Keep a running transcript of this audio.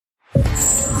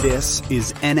This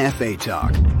is NFA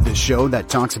Talk, the show that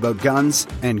talks about guns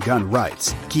and gun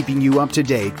rights, keeping you up to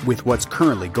date with what's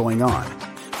currently going on,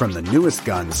 from the newest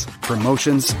guns,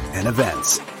 promotions, and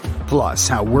events, plus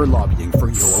how we're lobbying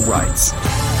for your rights.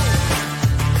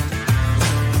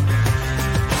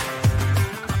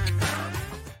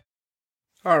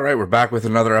 All right, we're back with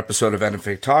another episode of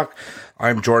NFA Talk.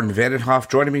 I'm Jordan Vandenhoff.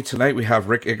 Joining me tonight, we have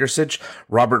Rick Iggersich,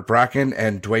 Robert Bracken,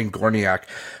 and Dwayne Gorniak.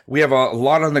 We have a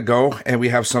lot on the go, and we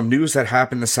have some news that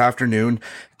happened this afternoon.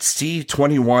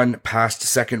 C-21 passed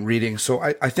second reading, so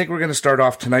I think we're going to start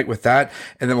off tonight with that,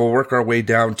 and then we'll work our way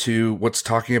down to what's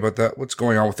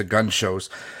going on with the gun shows.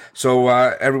 So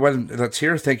everyone that's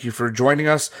here, thank you for joining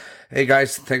us. Hey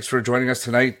guys, thanks for joining us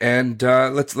tonight, and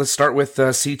let's start with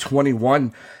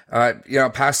C-21.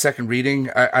 Past second reading.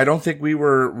 I don't think we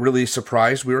were really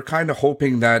surprised. We were kind of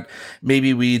hoping that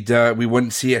maybe we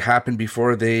wouldn't see it happen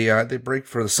before they break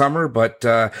for the summer, but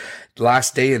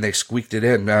last day and they squeaked it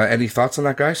in. Any thoughts on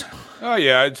that, guys? Oh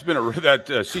yeah, it's been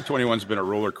C-21's been a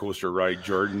roller coaster ride,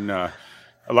 Jordan.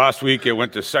 Last week it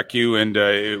went to SECU and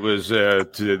it was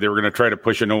they were going to try to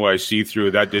push an OIC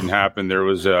through. That didn't happen. There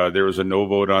was a no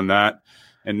vote on that.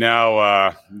 And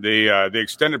now they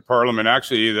extended Parliament.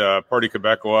 Actually, the Parti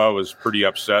Québécois was pretty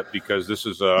upset because this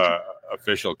is a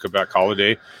official Quebec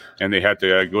holiday, and they had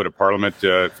to go to Parliament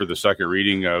for the second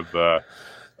reading of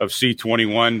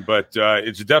C-21. But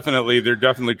they're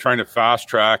definitely trying to fast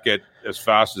track it as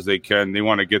fast as they can. They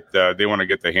want to get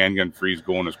the handgun freeze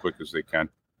going as quick as they can.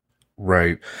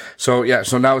 Right. So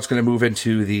now it's going to move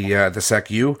into the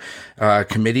SECU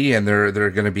committee, and they're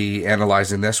going to be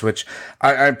analyzing this, which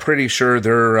I'm pretty sure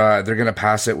they're going to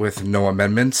pass it with no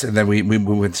amendments, and then we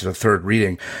move into the third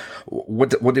reading. What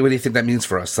do you think that means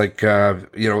for us? Like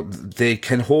they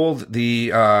can hold these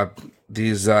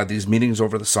meetings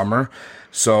over the summer.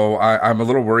 So I'm a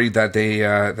little worried that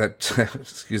that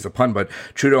excuse the pun, but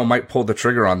Trudeau might pull the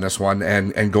trigger on this one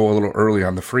and go a little early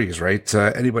on the freeze. Right?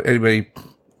 Anybody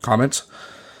comments?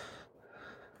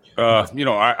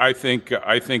 I think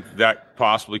that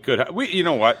possibly could. You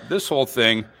know what? This whole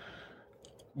thing,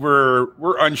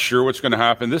 we're unsure what's going to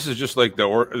happen. This is just like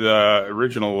the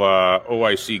original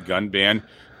OIC gun ban.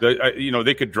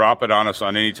 They could drop it on us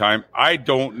on any time. I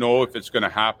don't know if it's going to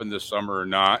happen this summer or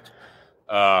not.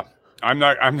 I'm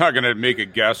not going to make a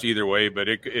guess either way. But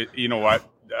you know what?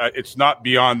 It's not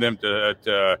beyond them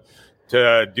to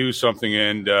do something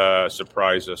and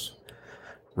surprise us.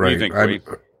 Right. What do you think,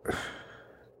 Dwayne?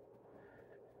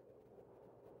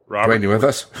 Robert, Dwayne, you with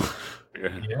us?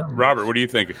 Yeah. Robert, what do you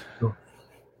think?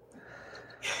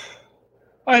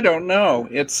 I don't know.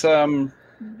 It's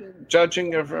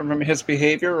judging from his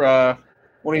behavior.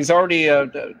 When he's already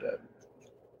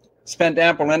spent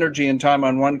ample energy and time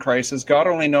on one crisis, God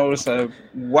only knows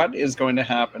what is going to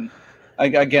happen.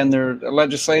 Again, they're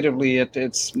legislatively,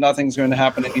 it's nothing's going to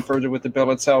happen any further with the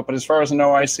bill itself. But as far as an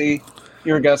OIC,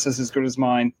 your guess is as good as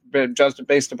mine, but just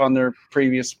based upon their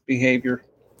previous behavior.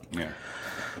 Yeah.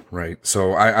 Right.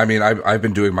 So I've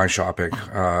been doing my shopping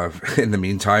in the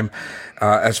meantime.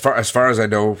 As far as I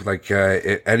know,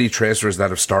 any transfers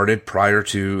that have started prior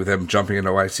to them jumping in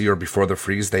OIC or before the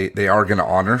freeze, they are going to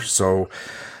honor. So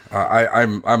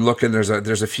I'm looking. There's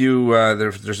a few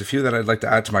that I'd like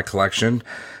to add to my collection.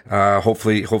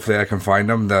 Hopefully I can find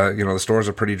them. The stores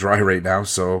are pretty dry right now,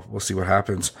 so we'll see what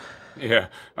happens. Yeah,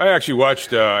 I actually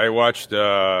watched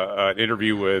an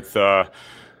interview with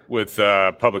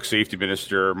Public Safety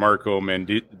Minister Marco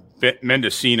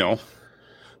Mendicino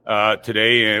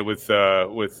today with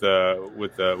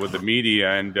the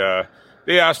media, and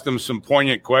they asked him some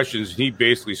poignant questions, and he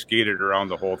basically skated around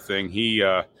the whole thing. He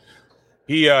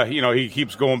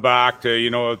keeps going back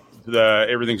to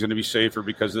everything's going to be safer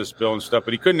because of this bill and stuff,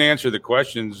 but he couldn't answer the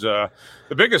questions.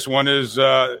 The biggest one is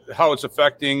how it's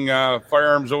affecting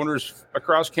firearms owners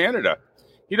across Canada.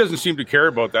 He doesn't seem to care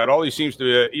about that. All he seems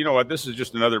to, this is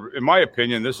just another, in my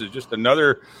opinion, this is just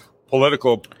another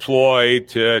political ploy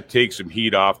to take some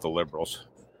heat off the Liberals.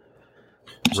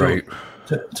 Right.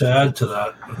 So, to add to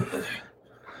that,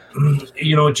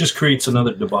 it just creates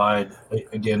another divide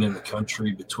again in the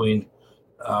country between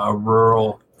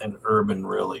rural and urban,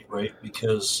 really, right?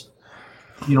 Because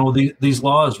these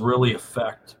laws really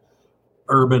affect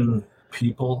urban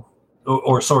people,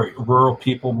 rural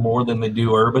people more than they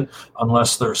do urban,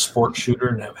 unless they're a sports shooter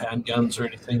and have handguns or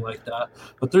anything like that.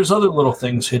 But there's other little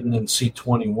things hidden in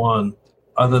C-21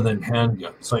 other than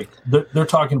handguns. Like they're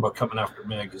talking about coming after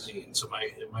magazines. Am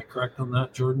I correct on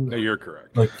that, Jordan? No, you're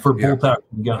correct. Like for bolt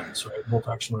action guns, right? Bolt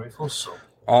action rifles. So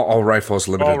all rifles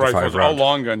limited to 5 rounds.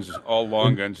 all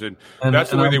long guns, and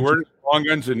that's the way they worded long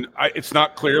guns, and it's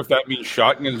not clear if that means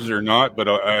shotguns or not, but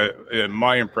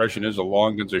my impression is a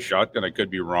long gun's a shotgun. I could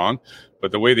be wrong,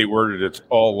 but the way they worded it's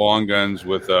all long guns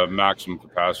with a maximum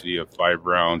capacity of 5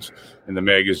 rounds in the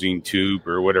magazine tube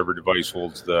or whatever device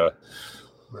holds the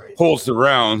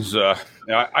rounds.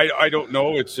 I don't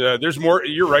know. It's there's more.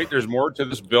 You're right. There's more to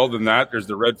this bill than that. There's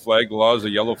the red flag laws, the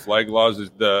yellow flag laws.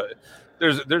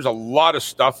 There's a lot of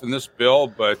stuff in this bill,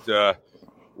 but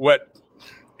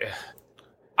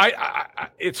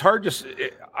it's hard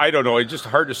to. I don't know. It's just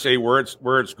hard to say where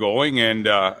it's going, and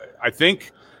I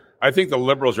think the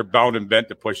Liberals are bound and bent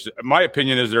to push. My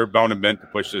opinion is they're bound and bent to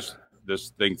push this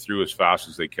thing through as fast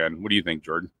as they can. What do you think,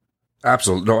 Jordan?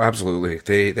 Absolutely. No,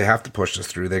 absolutely. They have to push this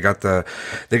through. They got the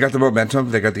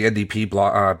momentum. They got the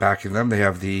NDP backing them. They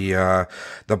have the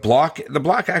bloc. The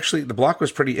bloc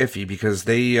was pretty iffy because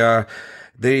they're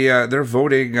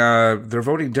voting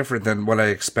different than what I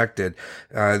expected.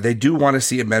 They do want to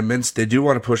see amendments. They do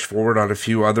want to push forward on a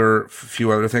few other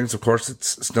things. Of course,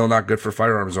 it's still not good for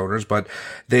firearms owners, but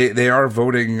they are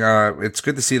voting. It's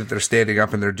good to see that they're standing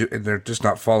up and they're just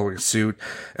not following suit.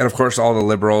 And of course, all the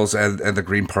Liberals and the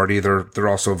Green Party, they're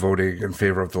also voting in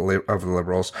favor of the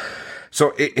Liberals.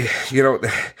 So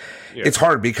it's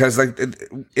hard because like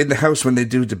in the House when they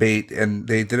do debate and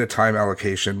they did a time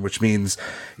allocation, which means,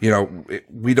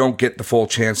 we don't get the full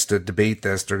chance to debate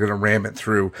this. They're going to ram it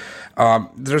through.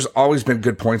 There's always been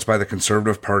good points by the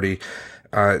Conservative Party,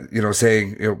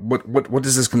 saying, what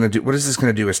is this going to do? What is this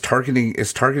going to do? Is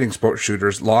targeting sports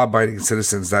shooters, law abiding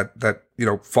citizens that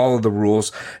follow the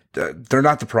rules. They're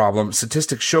not the problem.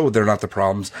 Statistics show they're not the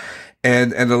problems.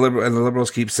 And the Liberals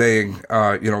keep saying,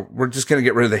 we're just going to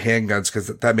get rid of the handguns because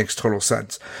that makes total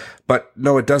sense. But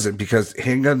no, it doesn't, because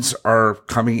handguns are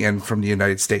coming in from the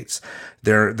United States.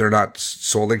 They're not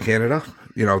sold in Canada.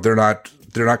 They're not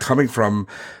coming from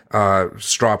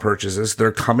straw purchases.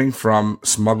 They're coming from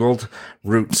smuggled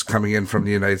routes coming in from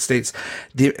the United States.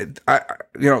 They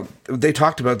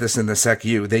talked about this in the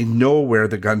SecU. They know where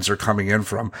the guns are coming in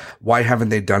from. Why haven't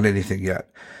they done anything yet?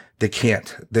 They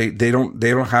can't. They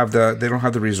don't have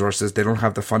the resources. They don't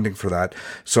have the funding for that.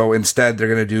 So instead, they're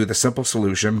going to do the simple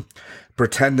solution,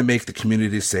 pretend to make the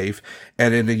community safe.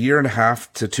 And in a year and a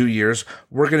half to 2 years,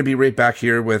 we're going to be right back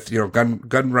here with,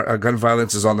 gun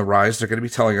violence is on the rise. They're going to be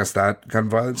telling us that gun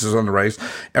violence is on the rise,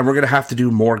 and we're going to have to do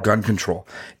more gun control.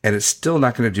 And it's still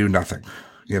not going to do nothing.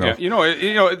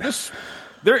 This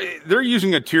they're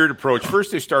using a tiered approach.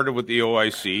 First, they started with the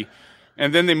OIC.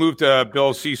 And then they moved to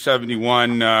Bill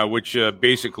C-71, which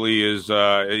basically is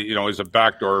a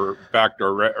backdoor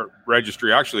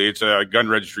registry. Actually, it's a gun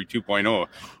registry 2.0.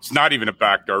 It's not even a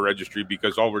backdoor registry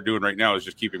because all we're doing right now is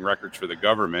just keeping records for the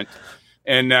government.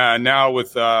 And now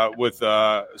with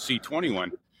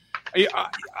C-21,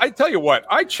 I tell you what,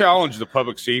 I challenge the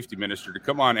public safety minister to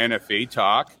come on NFA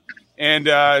Talk and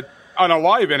on a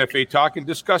live NFA Talk and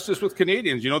discuss this with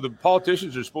Canadians. The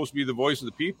politicians are supposed to be the voice of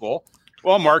the people.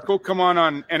 Well, Marco, come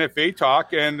on NFA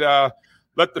Talk and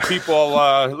let the people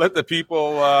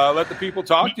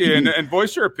talk to you and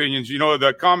voice their opinions.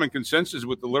 The common consensus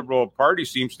with the Liberal Party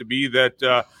seems to be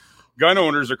that gun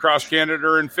owners across Canada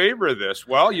are in favor of this.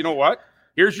 Well, you know what?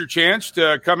 Here's your chance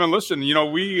to come and listen.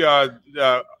 We at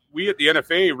the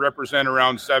NFA represent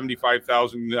around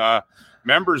 75,000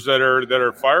 members that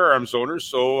are firearms owners.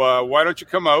 So why don't you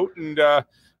come out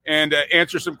and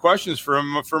answer some questions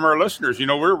from our listeners?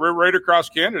 We're right across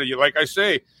Canada. Like I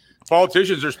say,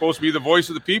 politicians are supposed to be the voice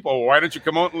of the people. Why don't you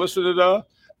come out and listen to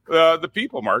the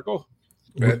people, Marco?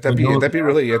 That'd be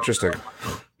really interesting.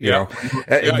 You know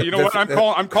what?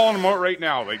 I'm calling them out right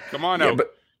now. Like, come on out.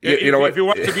 But if you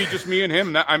want it to be just me and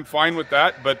him, I'm fine with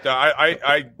that. But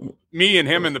me and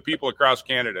him and the people across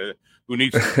Canada who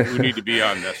need to be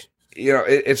on this.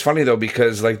 It's funny though,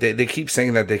 because like they keep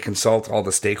saying that they consult all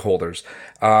the stakeholders.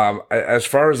 As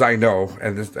far as I know,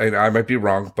 and I might be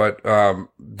wrong, but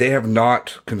they have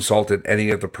not consulted any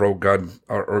of the pro-gun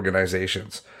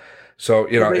organizations. So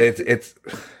it's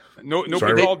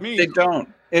nobody called me. They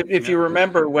don't. If you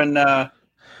remember when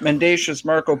mendacious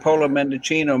Marco Polo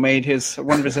Mendicino made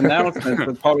one of his announcements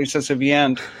with Police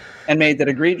Civil and made that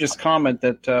egregious comment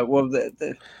that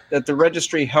that the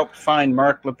registry helped find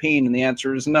Marc Lépine, and the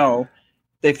answer is no.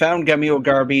 They found Gamil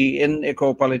Garbi in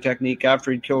École Polytechnique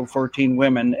after he'd killed 14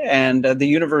 women, and the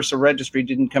Universal Registry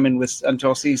didn't come in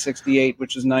until C-68,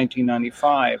 which is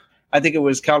 1995. I think it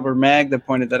was Calvert Mag that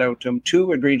pointed that out to him.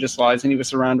 2 egregious lies, and he was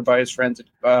surrounded by his friends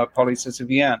at Police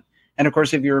Civil. And of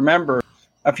course, if you remember,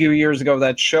 a few years ago,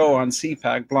 that show on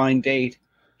CPAC, Blind Date,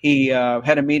 he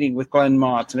had a meeting with Glenn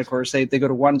Motz, and of course, they go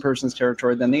to one person's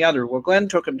territory, then the other. Well, Glenn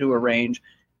took him to a range,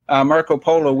 Marco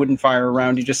Polo wouldn't fire a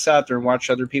round. He just sat there and watched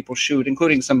other people shoot,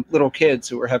 including some little kids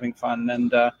who were having fun.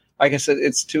 And I guess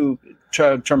it's too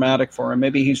traumatic for him.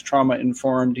 Maybe he's trauma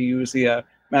informed, to use the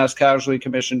Mass Casualty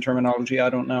Commission terminology. I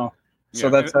don't know. So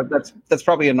that's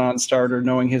probably a non-starter,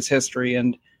 knowing his history.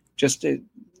 And just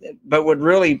but what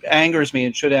really angers me,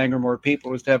 and should anger more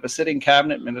people, is to have a sitting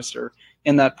cabinet minister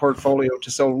in that portfolio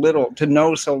to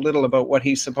know so little about what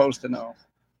he's supposed to know.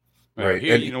 Right.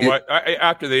 You know what?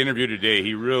 After the interview today,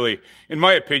 he really, in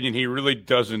my opinion, he really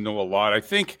doesn't know a lot. I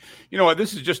think, you know what,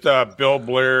 this is just a Bill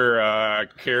Blair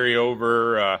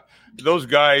carryover. Those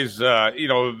guys, you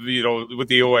know, with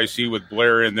the OIC with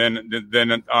Blair, and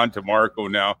then on to Marco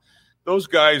now. Those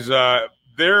guys,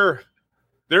 they're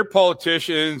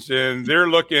politicians, and they're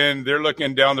looking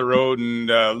down the road and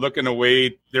looking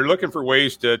away. They're looking for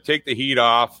ways to take the heat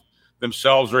off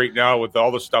themselves right now with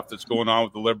all the stuff that's going on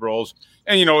with the Liberals.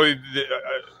 And, you know,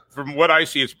 from what I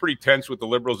see, it's pretty tense with the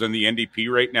Liberals and the NDP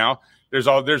right now. There's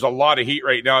a lot of heat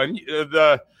right now. And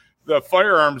the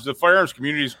firearms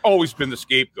community has always been the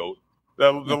scapegoat.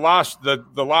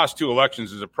 The last two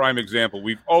elections is a prime example.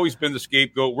 We've always been the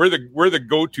scapegoat. We're the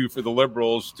go-to for the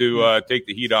Liberals to take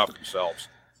the heat off themselves.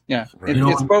 Yeah,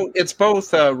 it's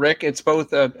both, Rick. It's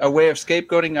both a way of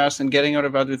scapegoating us and getting out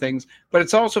of other things, but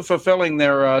it's also fulfilling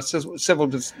their civil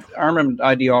disarmament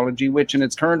ideology, which in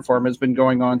its current form has been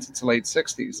going on since the late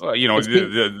 60s. Well, you know,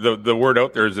 the word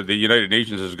out there is that the United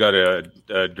Nations has got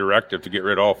a directive to get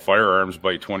rid of all firearms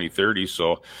by 2030.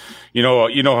 So, you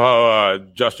know how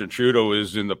Justin Trudeau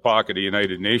is in the pocket of the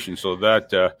United Nations. So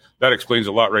that explains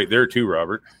a lot right there too,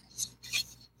 Robert.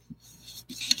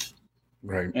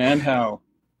 Right. And how.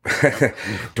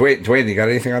 Dwayne, you got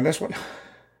anything on this one?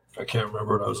 I can't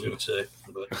remember what I was going to say.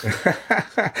 But.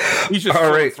 He's just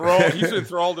enthralled. He's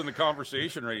enthralled in the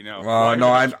conversation right now.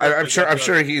 No, I'm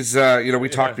sure he's. We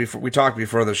talked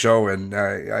before the show, and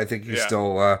I think he's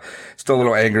still a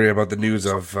little angry about the news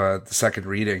of the second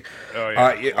reading. Oh,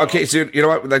 yeah. Okay, so you know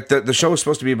what? Like the show is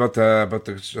supposed to be about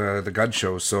the gun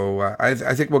show, so I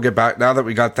think we'll get back now that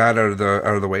we got that out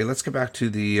of the way. Let's get back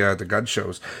to the gun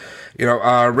shows. You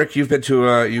know, Rick, you've been to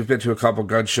a couple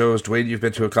gun shows. Dwayne, you've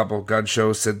been to a couple gun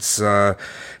shows since a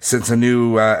new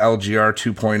LGR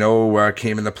 2.0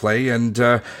 came into play. And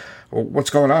what's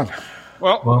going on?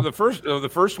 Well, the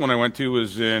first one I went to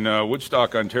was in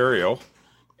Woodstock, Ontario,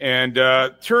 and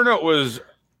turnout was,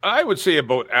 I would say,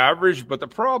 about average. But the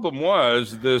problem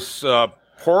was this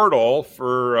portal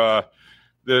for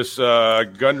this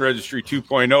gun registry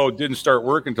 2.0 didn't start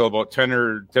working until about 10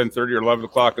 or 10:30 or 11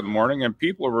 o'clock in the morning, and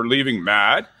people were leaving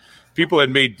mad. People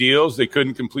had made deals. They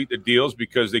couldn't complete the deals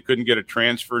because they couldn't get a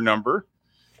transfer number.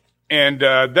 And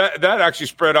that actually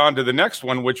spread on to the next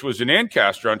one, which was in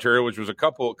Ancaster, Ontario, which was a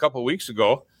couple weeks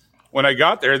ago. When I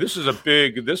got there, this was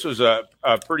a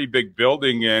pretty big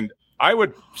building, and I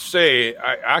would say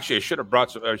I should have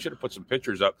put some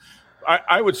pictures up.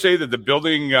 I would say that the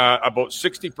building, about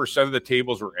 60% of the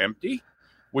tables were empty,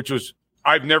 which was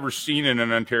I've never seen in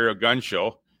an Ontario gun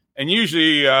show. And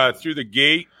usually through the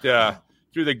gate,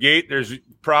 there's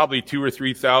probably 2,000 or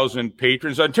 3,000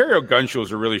 patrons. Ontario gun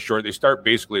shows are really short. They start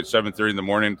basically at 7:30 in the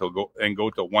morning go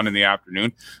till 1 in the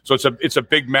afternoon. So it's a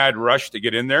big mad rush to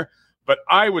get in there. But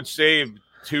I would say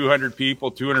 200 people,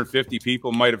 250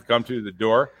 people might have come through the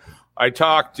door. I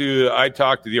talked to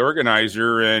the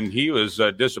organizer, and he was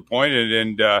disappointed.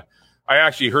 And I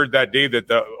actually heard that day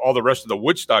that all the rest of the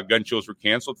Woodstock gun shows were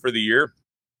canceled for the year.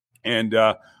 And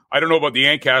I don't know about the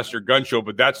Ancaster gun show,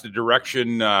 but that's the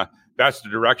direction. That's the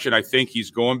direction I think he's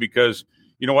going, because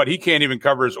you know what, he can't even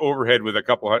cover his overhead with a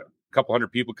couple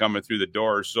hundred people coming through the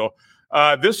doors. So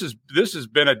this has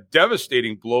been a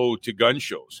devastating blow to gun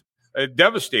shows.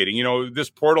 Devastating. You know, this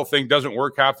portal thing doesn't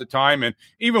work half the time, and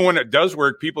even when it does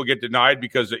work, people get denied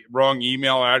because of the wrong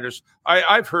email address.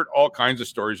 I've heard all kinds of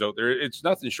stories out there. It's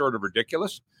nothing short of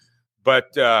ridiculous,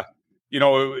 but you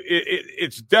know,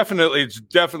 it's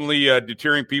definitely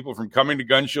deterring people from coming to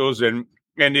gun shows, and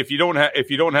if you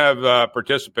don't have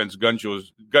participants, gun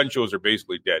shows are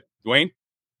basically dead. Dwayne?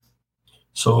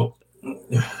 So,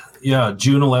 yeah,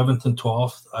 June 11th and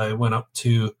 12th, I went up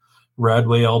to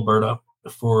Radway, Alberta,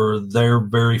 for their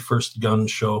very first gun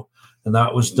show, and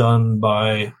that was done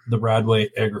by the Radway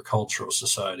Agricultural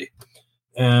Society.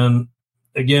 And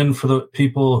again, for the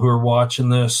people who are watching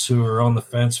this, who are on the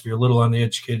fence, if you're a little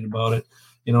uneducated about it,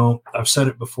 you know, I've said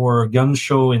it before, a gun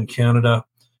show in Canada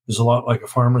is a lot like a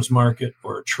farmer's market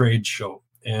or a trade show.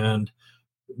 And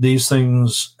these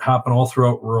things happen all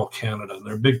throughout rural Canada, and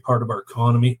they're a big part of our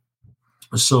economy.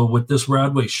 So with this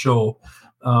Radway show,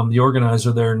 the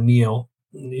organizer there, Neil,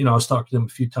 you know, I was talking to him a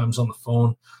few times on the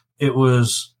phone. It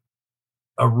was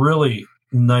a really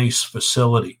nice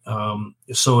facility.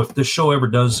 So if this show ever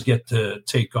does get to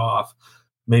take off,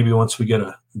 maybe once we get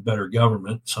a better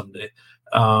government someday,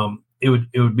 it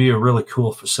would be a really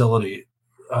cool facility.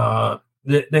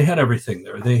 They had everything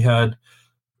there. They had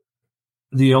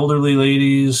the elderly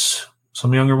ladies,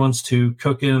 some younger ones too,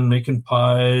 cooking, making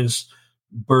pies,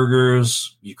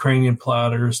 burgers, Ukrainian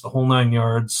platters, the whole 9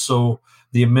 yards. So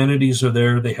the amenities are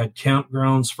there. They had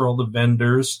campgrounds for all the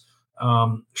vendors,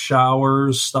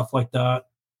 showers, stuff like that.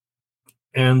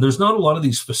 And there's not a lot of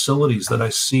these facilities that I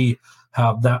see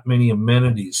have that many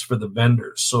amenities for the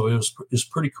vendors. So it was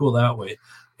pretty cool that way.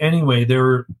 Anyway, they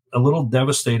were a little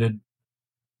devastated,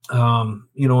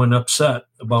 and upset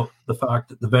about the fact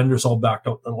that the vendors all backed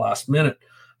out at the last minute.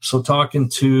 So talking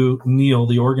to Neil,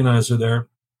 the organizer there,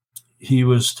 he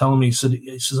was telling me,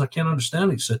 he says, I can't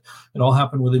understand. He said, it all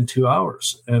happened within 2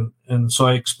 hours. And so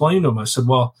I explained to him, I said,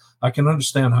 well, I can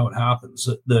understand how it happens.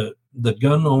 The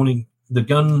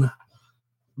gun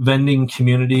vending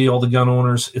community, all the gun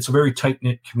owners, it's a very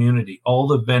tight-knit community. All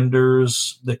the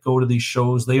vendors that go to these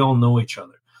shows, they all know each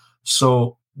other.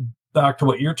 So back to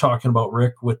what you're talking about,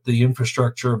 Rick, with the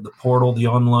infrastructure of the portal, the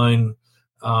online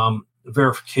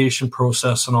verification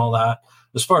process and all that,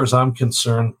 as far as I'm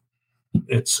concerned,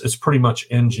 it's pretty much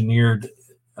engineered.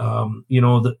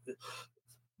 The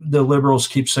liberals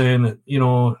keep saying that,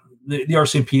 the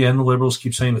RCMP and the liberals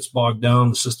keep saying it's bogged down,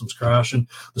 the system's crashing,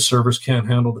 the servers can't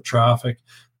handle the traffic.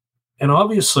 And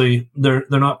obviously they're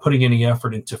not putting any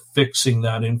effort into fixing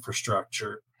that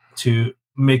infrastructure to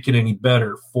make it any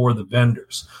better for the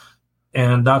vendors.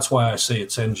 And that's why I say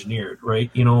it's engineered, right?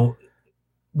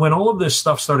 When all of this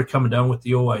stuff started coming down with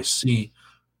the OIC,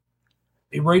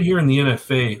 right here in the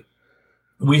NFA,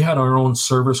 we had our own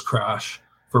servers crash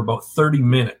for about 30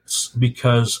 minutes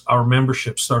because our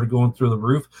membership started going through the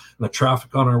roof and the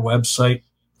traffic on our website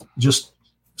just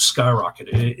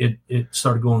skyrocketed. It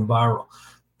started going viral.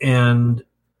 And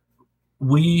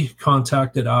we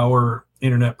contacted our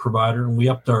internet provider and we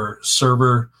upped our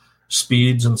server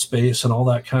speeds and space and all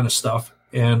that kind of stuff.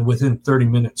 And within 30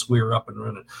 minutes, we were up and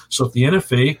running. So if the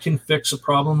NFA can fix a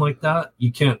problem like that,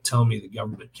 you can't tell me the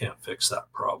government can't fix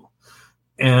that problem.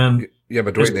 And yeah,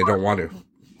 but Dwayne, they don't want to.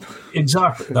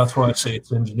 Exactly. That's why I say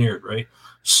it's engineered, right?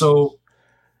 So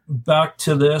back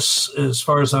to this, as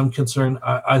far as I'm concerned,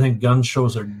 I think gun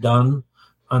shows are done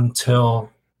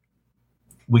until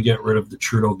we get rid of the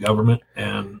Trudeau government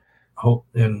and hope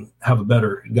and have a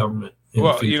better government.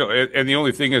 Well, and the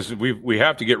only thing is we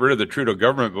have to get rid of the Trudeau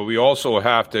government, but we also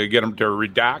have to get them to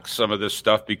redact some of this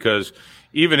stuff, because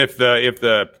even if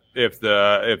the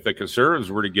Conservatives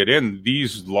were to get in,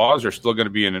 these laws are still going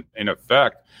to be in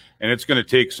effect, and it's going to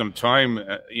take some time.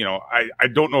 I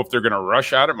don't know if they're going to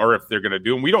rush at them or if they're going to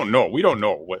do them. We don't know. We don't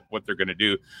know what they're going to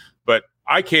do, but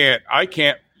I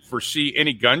can't foresee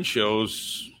any gun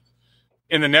shows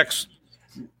in the next,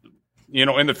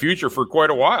 in the future for quite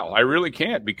a while. I really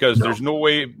can't, because there's no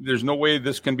way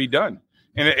this can be done.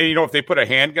 And if they put a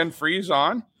handgun freeze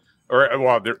on,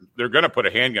 they're going to put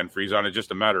a handgun freeze on. It's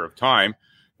just a matter of time.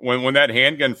 When that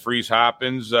handgun freeze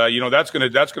happens, that's going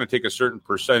to take a certain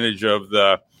percentage of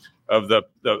the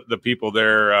people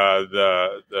there,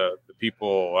 the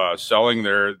people selling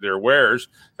their wares.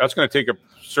 That's going to take a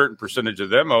certain percentage of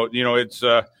them out.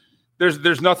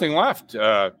 There's nothing left.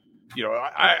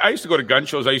 I used to go to gun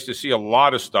shows. I used to see a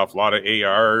lot of stuff, a lot of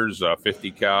ARs,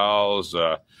 50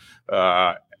 cals,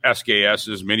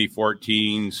 SKSs, Mini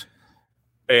 14s,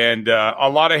 and a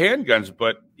lot of handguns.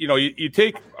 But you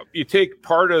take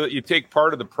part of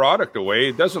the product away.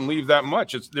 It doesn't leave that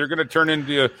much. They're going to turn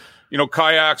into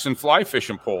kayaks and fly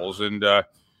fishing poles. And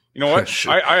you know what?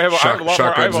 I have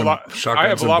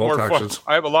a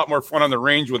lot more fun on the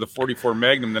range with a 44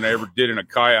 Magnum than I ever did in a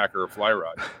kayak or a fly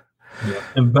rod. Yeah.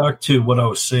 And back to what I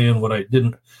was saying, what I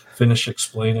didn't finish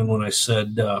explaining when I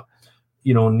said,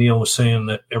 Neil was saying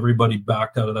that everybody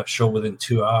backed out of that show within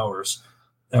 2 hours.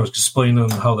 I was explaining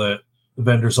how the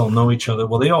vendors all know each other.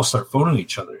 Well, they all start phoning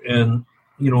each other. And,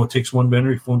 it takes one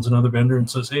vendor, he phones another vendor and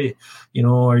says, hey,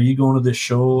 are you going to this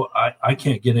show? I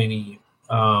can't get any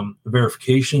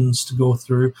verifications to go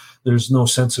through. There's no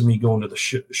sense of me going to the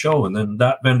show. And then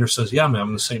that vendor says, yeah, I'm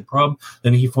having the same problem.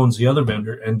 Then he phones the other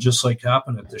vendor. And just like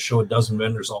happened at the show, a dozen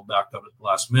vendors all backed out at the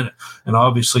last minute. And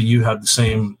obviously you had the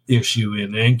same issue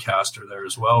in Ancaster there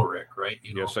as well, Rick, right?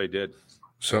 Yes, I did.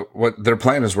 So what their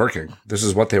plan is working. This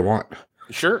is what they want.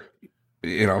 Sure.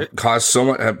 Cause so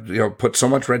much, put so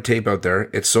much red tape out there.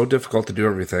 It's so difficult to do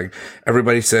everything.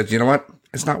 Everybody said, you know what?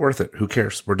 It's not worth it. Who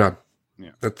cares? We're done. Yeah.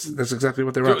 That's exactly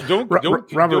what they want.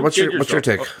 Robert, what's your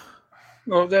take?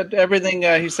 Well, that everything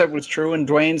he said was true, and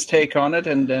Dwayne's take on it,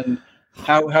 and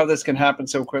how this can happen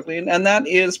so quickly. And that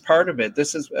is part of it.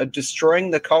 This is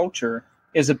destroying the culture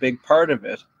is a big part of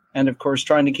it. And of course,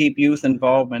 trying to keep youth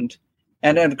involvement.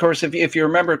 And of course, if you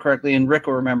remember correctly, and Rick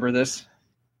will remember this,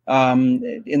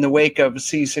 in the wake of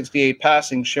C-68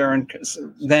 passing,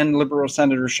 then Liberal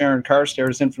Senator Sharon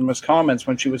Carstairs' infamous comments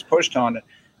when she was pushed on it.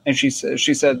 And she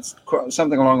said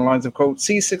something along the lines of, quote,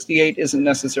 C-68 isn't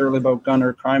necessarily about gun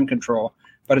or crime control,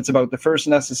 but it's about the first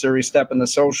necessary step in the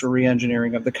social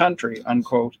re-engineering of the country,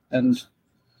 unquote. And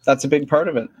that's a big part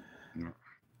of it.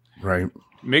 Right.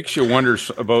 Makes you wonder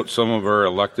about some of our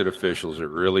elected officials. It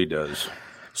really does.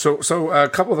 So a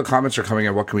couple of the comments are coming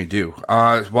in. What can we do?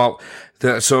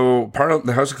 So part of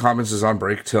the House of Commons is on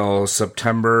break till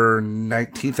September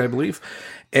 19th, I believe.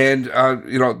 And,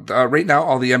 right now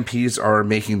all the MPs are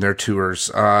making their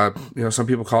tours. Some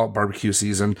people call it barbecue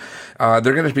season. They're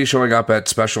going to be showing up at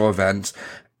special events.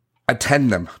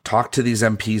 Attend them. Talk to these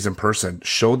MPs in person.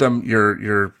 Show them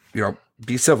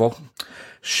be civil.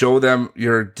 Show them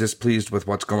you're displeased with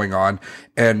what's going on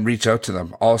and reach out to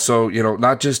them. Also,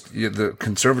 not just the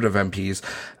conservative MPs.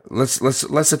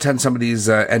 Let's attend some of these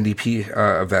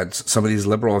NDP events, some of these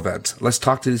liberal events. Let's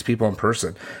talk to these people in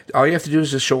person. All you have to do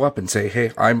is just show up and say,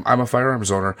 "Hey, I'm a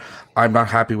firearms owner. I'm not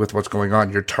happy with what's going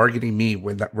on. You're targeting me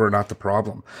when we're not the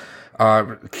problem."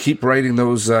 Keep writing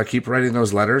those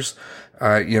letters.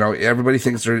 Everybody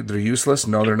thinks they're useless.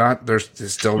 No, they're not. They're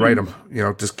still write them.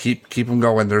 Just keep them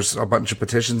going. There's a bunch of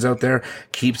petitions out there.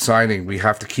 Keep signing. We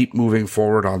have to keep moving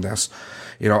forward on this.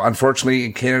 Unfortunately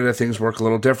in Canada, things work a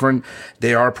little different.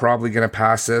 They are probably going to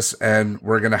pass this, and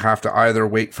we're going to have to either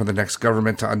wait for the next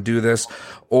government to undo this,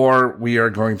 or we are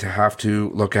going to have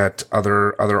to look at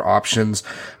other options,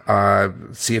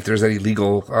 see if there's any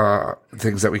legal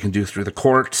things that we can do through the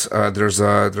courts. There's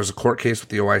a court case with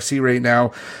the OIC right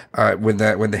now. When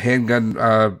the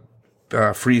handgun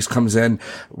freeze comes in,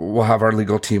 we'll have our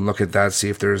legal team look at that, see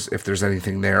if there's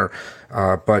anything there.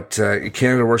 But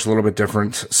Canada works a little bit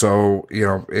different. So,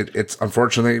 it's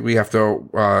unfortunately we have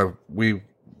to, we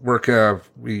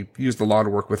use the law to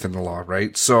work within the law,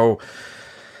 right? So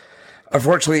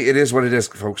unfortunately it is what it is,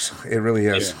 folks. It really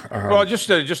is. Yeah. Well, just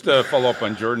to follow up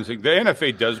on Jordan's thing, the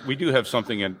NFA we do have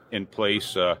something in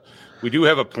place. We do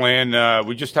have a plan.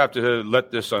 We just have to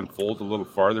let this unfold a little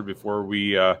farther before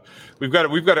we've got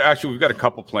a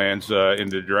couple plans in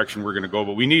the direction we're going to go,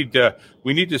 but we need to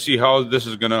see how this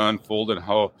is going to unfold and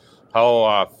how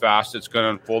fast it's going to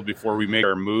unfold before we make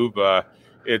our move.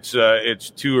 It's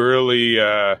too early.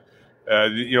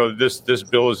 This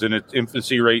bill is in its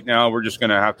infancy right now. We're just going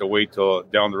to have to wait till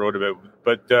down the road a bit.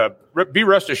 But be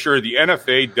rest assured, the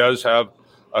NFA does have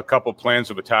a couple plans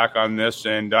of attack on this,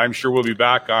 and I'm sure we'll be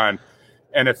back on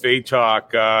NFA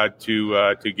Talk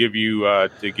to give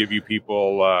you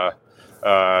people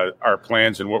our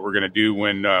plans and what we're going to do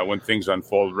when things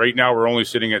unfold. Right now, we're only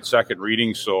sitting at second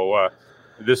reading, so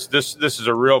this is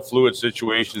a real fluid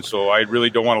situation. So I really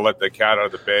don't want to let the cat out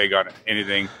of the bag on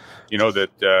anything, now.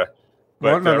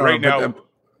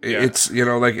 It's,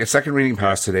 like a second reading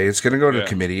passed today. It's going to go to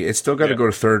committee. It's still got to go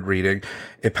to third reading.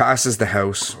 It passes the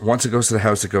House. Once it goes to the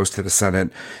House, it goes to the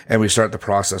Senate, and we start the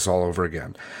process all over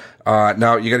again.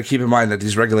 Now you got to keep in mind that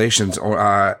these regulations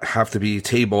have to be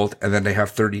tabled, and then they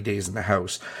have 30 days in the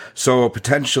House. So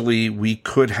potentially we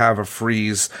could have a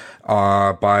freeze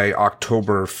by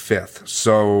October 5th.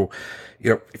 So,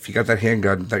 if you got that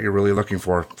handgun that you're really looking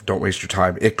for, don't waste your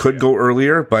time. It could go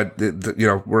earlier, but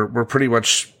we're pretty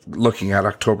much looking at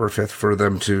October 5th for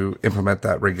them to implement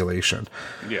that regulation.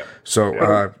 Yeah. So,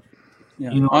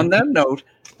 on that note,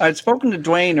 I'd spoken to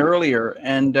Dwayne earlier,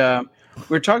 and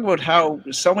we were talking about how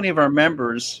so many of our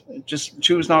members just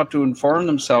choose not to inform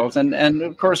themselves, and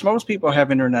of course most people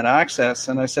have internet access.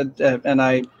 And I said,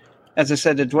 as I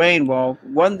said to Dwayne, well,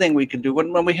 one thing we could do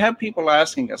when we have people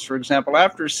asking us, for example,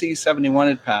 after C-71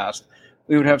 had passed,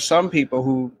 we would have some people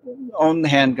who own the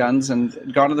handguns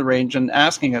and gone to the range and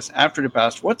asking us after it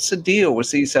passed, what's the deal with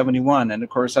C-71? And of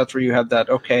course, that's where you have that,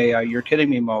 you're kidding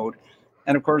me mode.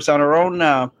 And of course, on our own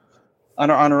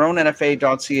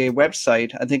NFA.ca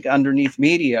website, I think underneath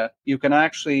media, you can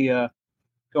actually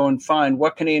go and find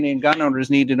what Canadian gun owners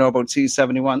need to know about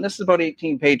C-71. This is about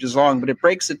 18 pages long, but it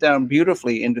breaks it down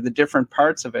beautifully into the different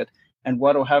parts of it and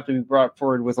what will have to be brought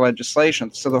forward with legislation.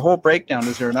 So the whole breakdown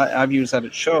is there, and I've used that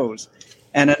it shows.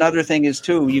 And another thing is,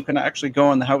 too, you can actually go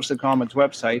on the House of Commons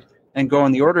website and go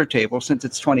on the order table, since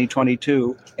it's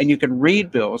 2022, and you can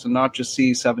read bills and not just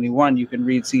C-71. You can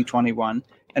read C-21.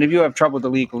 And if you have trouble with the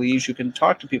legalese, you can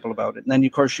talk to people about it. And then,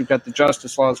 of course, you've got the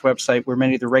Justice Laws website where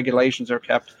many of the regulations are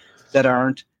kept that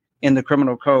aren't in the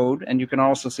criminal code, and you can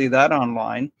also see that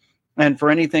online. And for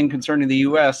anything concerning the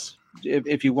U.S.,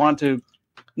 if you want to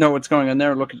know what's going on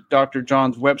there, look at Dr.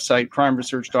 John's website,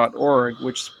 crimeresearch.org,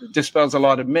 which dispels a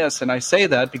lot of myths. And I say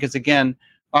that because, again,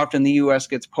 often the U.S.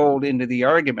 gets pulled into the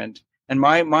argument. And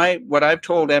what I've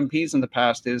told MPs in the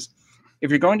past is, if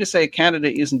you're going to say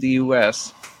Canada isn't the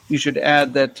U.S., you should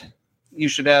add that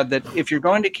if you're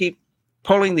going to keep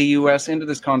pulling the U.S. into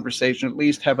this conversation, at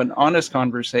least have an honest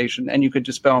conversation, and you could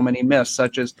dispel many myths,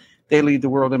 such as they lead the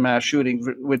world in mass shootings,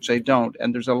 which they don't.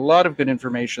 And there's a lot of good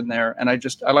information there. And I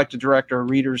like to direct our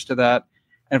readers to that,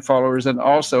 and followers, and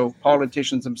also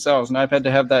politicians themselves. And I've had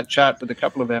to have that chat with a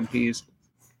couple of MPs.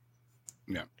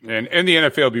 Yeah, and the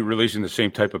NFL will be releasing the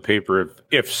same type of paper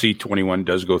if C21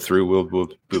 does go through.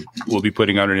 We'll be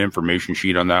putting out an information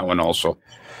sheet on that one also.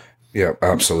 Yeah,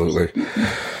 absolutely.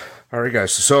 All right,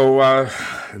 guys. So,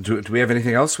 do we have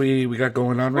anything else we got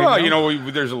going on right now?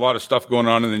 Well, there's a lot of stuff going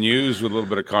on in the news with a little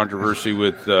bit of controversy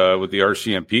with the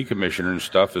RCMP commissioner and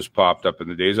stuff has popped up in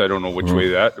the days. I don't know which way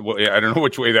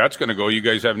that's going to go. You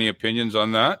guys have any opinions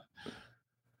on that?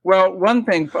 Well, one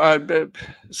thing,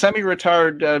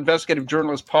 semi-retired investigative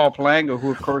journalist Paul Palango,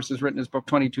 who, of course, has written his book,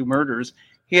 22 Murders,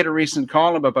 he had a recent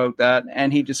column about that,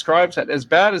 and he describes that, as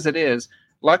bad as it is,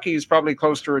 lucky he's probably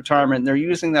close to retirement, and they're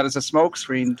using that as a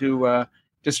smokescreen to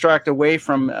distract away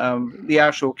from the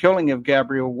actual killing of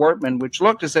Gabriel Wortman, which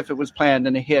looked as if it was planned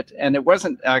and a hit, and it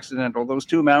wasn't accidental. Those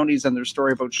two Mounties and their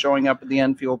story about showing up at the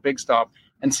Enfield Big Stop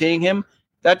and seeing him,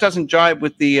 that doesn't jibe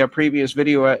with the previous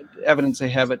video evidence they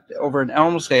have over in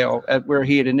Elmsdale, where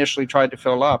he had initially tried to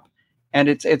fill up, and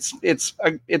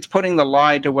it's putting the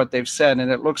lie to what they've said,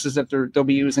 and it looks as if they'll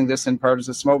be using this in part as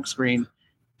a smokescreen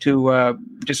to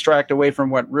distract away from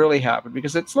what really happened,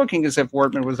 because it's looking as if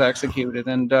Wortman was executed,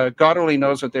 and God only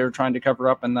knows what they were trying to cover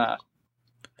up in that.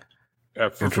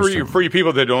 For you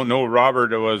people that don't know,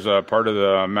 Robert was part of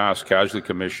the Mass Casualty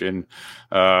Commission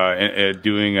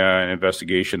doing an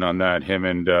investigation on that. Him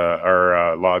and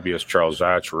our lobbyist, Charles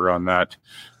Zatch, were on that.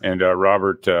 And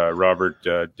Robert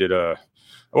did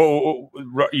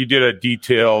you did a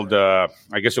detailed, I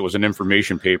guess it was an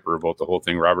information paper about the whole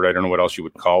thing, Robert. I don't know what else you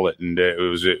would call it. And it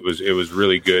was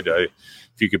really good.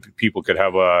 If people could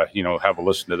have a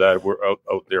listen to that. We're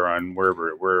out there on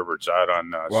wherever it's at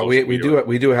on. Well,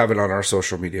 we do have it on our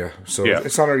social media, so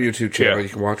it's on our YouTube channel. Yeah. You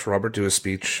can watch Robert do a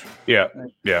speech. Yeah.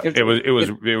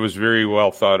 It was very well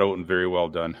thought out and very well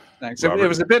done. Thanks. It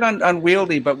was a bit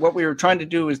unwieldy, but what we were trying to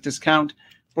do is discount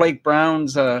Blake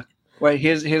Brown's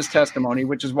his testimony,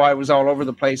 which is why it was all over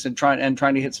the place and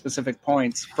trying to hit specific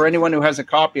points. For anyone who has a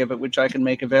copy of it, which I can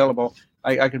make available,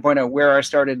 I can point out where I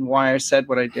started and why I said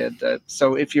what I did.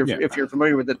 So if you're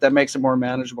familiar with it, that makes it more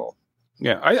manageable.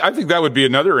 Yeah, I think that would be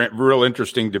another real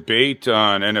interesting debate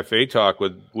on NFA Talk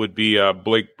would be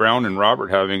Blake Brown and Robert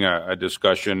having a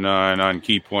discussion on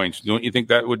key points. Don't you think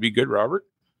that would be good, Robert?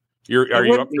 Are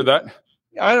you up for that?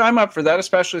 I'm up for that,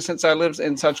 especially since I live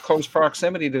in such close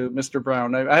proximity to Mr.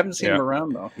 Brown. I haven't seen him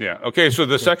around, though. Yeah. Okay, so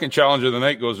the second challenge of the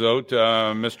night goes out,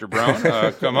 Mr. Brown.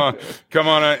 Come on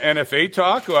NFA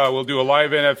Talk. We'll do a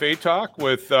live NFA Talk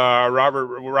with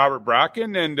Robert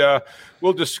Bracken, and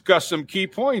we'll discuss some key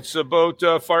points about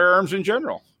firearms in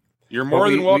general. You're more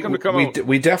than welcome to come out.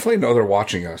 We definitely know they're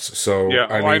watching us. So yeah,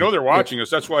 I know they're watching us.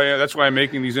 That's why I'm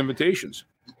making these invitations.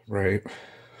 Right.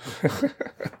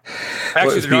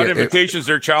 Actually, they're not invitations;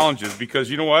 they're challenges. Because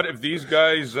you know what? If these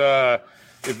guys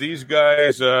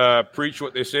preach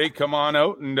what they say, come on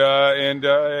out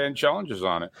and challenges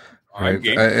on it. Right.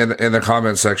 In the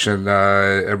comment section,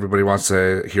 everybody wants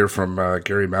to hear from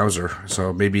Gary Mauser.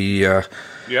 So maybe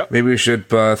we should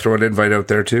throw an invite out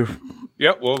there too.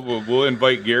 Yeah, we'll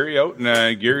invite Gary out,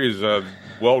 and Gary is a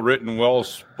well-written,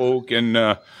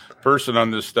 well-spoken person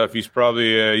on this stuff. He's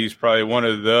probably one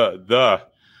of the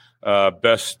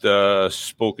best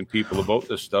spoken people about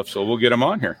this stuff, so we'll get him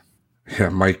on here. Yeah,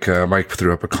 Mike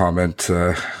threw up a comment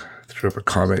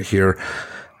here.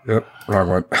 Yep, wrong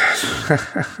one.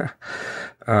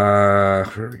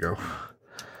 Here we go.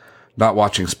 Not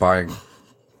watching Spying.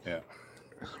 Yeah.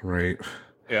 Right.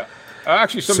 Yeah.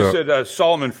 Actually, somebody said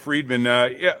Solomon Friedman.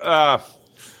 I've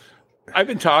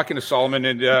been talking to Solomon,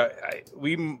 and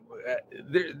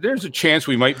there's a chance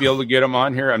we might be able to get him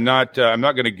on here. I'm not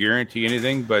going to guarantee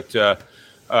anything, but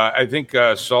I think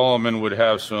Solomon would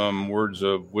have some words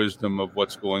of wisdom of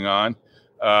what's going on.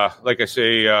 Like I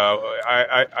say,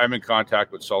 I'm in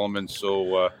contact with Solomon,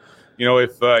 so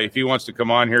if he wants to come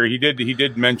on here, he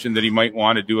did mention that he might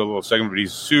want to do a little segment, but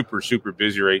he's super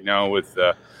busy right now with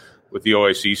the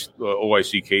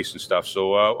OIC case and stuff.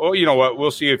 So you know what,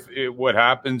 we'll see what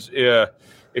happens.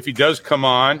 If he does come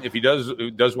on, if he does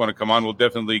want to come on, we'll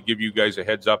definitely give you guys a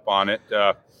heads up on it.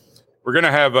 We're going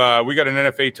to have we got an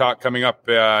NFA Talk coming up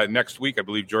next week, I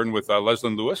believe, Jordan, with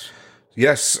Leslyn Lewis.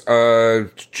 Yes,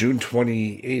 June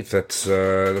 28th.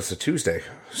 That's a Tuesday.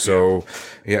 So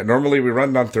yeah, normally we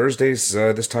run on Thursdays.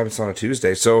 This time it's on a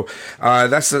Tuesday. So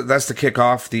that's the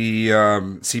kickoff, the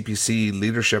CPC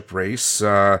leadership race.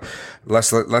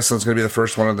 Leslie's going to be the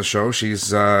first one on the show.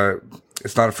 She's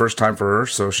it's not a first time for her,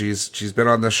 so she's been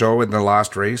on the show in the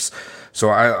last race. So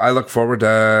I look forward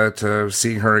to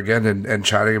seeing her again and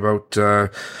chatting about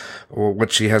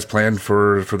what she has planned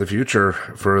for the future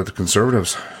for the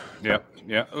Conservatives. Yeah.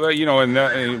 Well,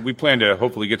 and we plan to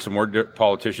hopefully get some more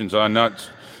politicians on.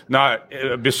 Not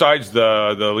besides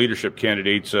the leadership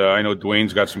candidates. I know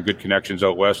Dwayne's got some good connections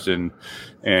out west, and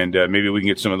maybe we can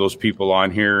get some of those people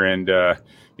on here and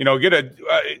get a.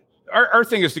 Our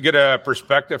thing is to get a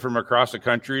perspective from across the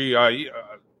country.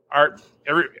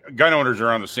 Every gun owners are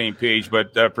on the same page,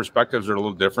 but perspectives are a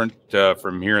little different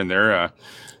from here and there.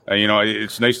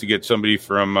 It's nice to get somebody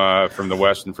from the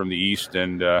west and from the east,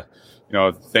 and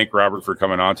thank Robert for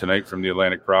coming on tonight from the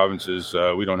Atlantic provinces.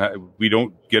 We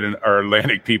don't get our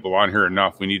Atlantic people on here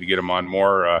enough. We need to get them on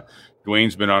more.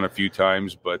 Dwayne's been on a few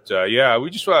times, but we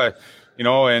just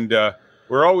and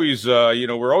we're always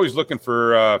looking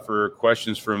for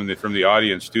questions from the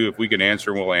audience too. If we can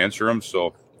answer them, we'll answer them.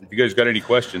 So if you guys got any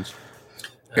questions.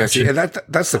 Yeah, see, and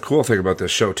that's the cool thing about this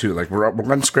show too. Like we're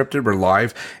unscripted, we're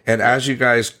live, and as you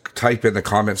guys type in the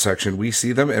comment section, we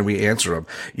see them and we answer them.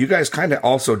 You guys kind of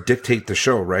also dictate the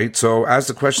show, right? So as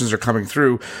the questions are coming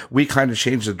through, we kind of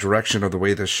change the direction of the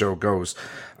way this show goes.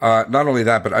 Not only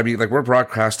that, but I mean, like we're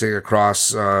broadcasting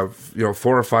across, 4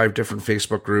 or 5 different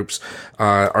Facebook groups,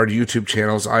 our YouTube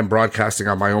channels. I'm broadcasting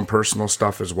on my own personal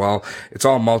stuff as well. It's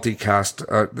all multicast.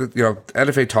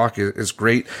 NFA Talk is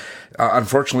great.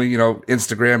 Unfortunately,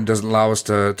 Instagram doesn't allow us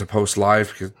to post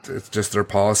live because it's just their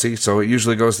policy. So it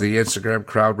usually goes to the Instagram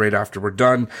crowd right after we're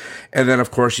done. And then, of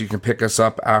course, you can pick us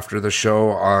up after the show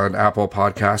on Apple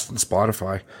Podcasts and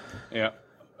Spotify. Yeah.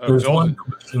 There's one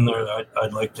question there that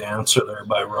I'd like to answer there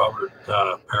by Robert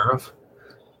Parif.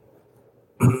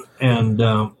 And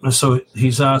so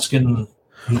he's asking,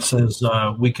 he says,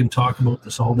 we can talk about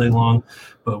this all day long,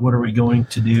 but what are we going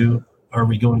to do? Are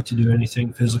we going to do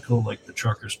anything physical like the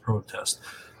truckers protest?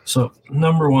 So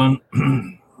number one,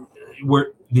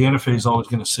 the NFA is always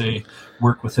going to say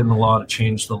work within the law to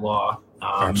change the law.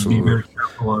 Be very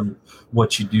careful on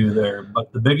what you do there.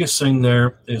 But the biggest thing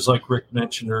there is, like Rick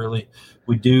mentioned early,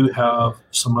 we do have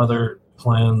some other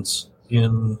plans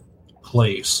in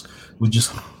place. We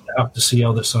just have to see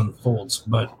how this unfolds.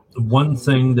 But the one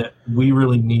thing that we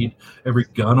really need every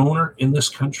gun owner in this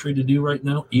country to do right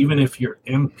now, even if your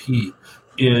MP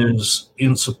is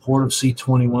in support of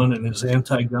C21 and is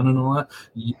anti-gun and all that,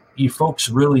 you folks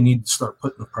really need to start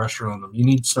putting the pressure on them. You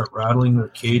need to start rattling their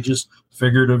cages,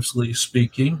 figuratively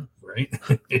speaking, right?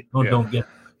 Don't get.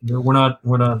 We're not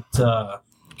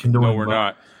condoning. No, we're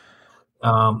not.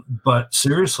 But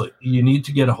seriously, you need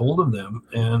to get a hold of them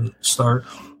and start,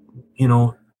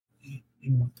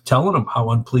 telling them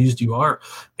how unpleased you are,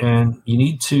 and you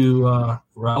need to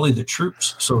rally the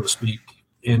troops, so to speak,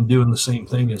 in doing the same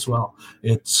thing as well.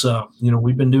 It's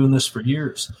we've been doing this for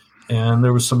years, and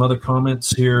there was some other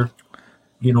comments here,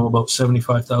 about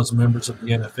 75,000 members of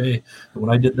the NFA. And when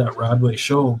I did that Radway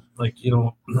show, I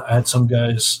had some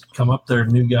guys come up there,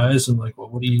 new guys, and like, well,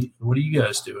 what are you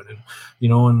guys doing?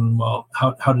 And well,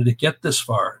 how did it get this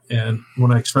far? And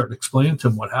when I started explaining to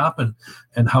them what happened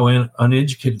and how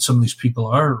uneducated some of these people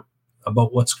are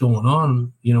about what's going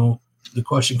on, the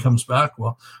question comes back,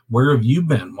 well, where have you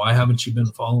been? Why haven't you been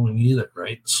following either?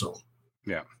 Right. So,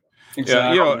 yeah.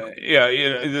 Exactly.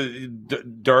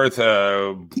 Darth,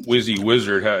 Wizzy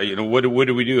Wizard. What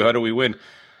do we do? How do we win?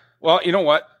 Well, you know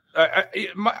what?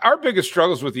 Our biggest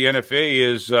struggles with the NFA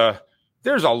is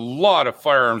there's a lot of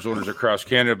firearms owners across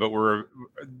Canada, but we're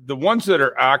the ones that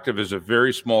are active is a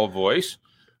very small voice.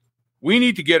 We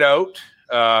need to get out.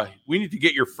 We need to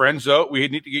get your friends out. We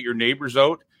need to get your neighbors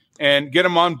out and get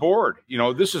them on board.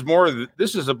 This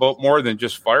is about more than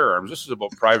just firearms. This is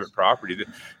about private property.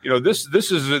 This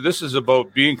is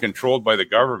about being controlled by the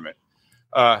government.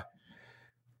 What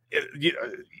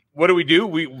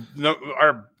do?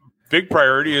 Our big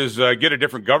priority is get a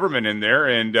different government in there,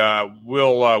 and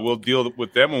we'll deal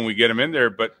with them when we get them in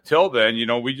there. But till then,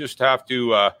 we just have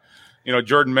to.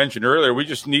 Jordan mentioned earlier, we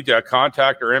just need to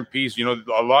contact our MPs.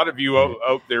 A lot of you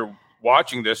out there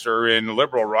watching this are in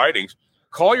Liberal ridings.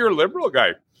 Call your Liberal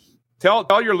guy. Tell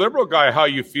your Liberal guy how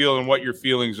you feel and what your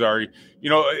feelings are.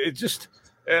 It's just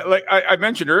like I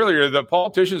mentioned earlier, the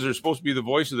politicians are supposed to be the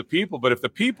voice of the people. But if the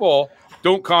people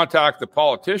don't contact the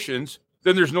politicians,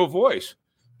 then there's no voice.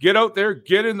 Get out there,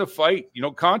 get in the fight.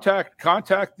 Contact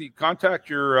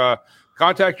your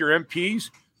MPs.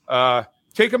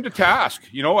 take them to task.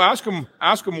 Ask them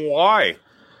why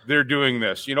they're doing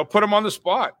this. Put them on the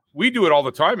spot. We do it all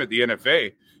the time at the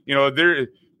NFA. They're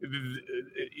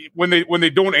when they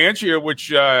don't answer you,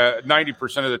 which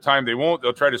 90% of the time they won't,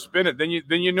 they'll try to spin it. Then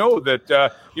you know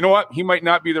that what, he might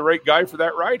not be the right guy for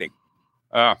that riding.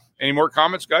 Any more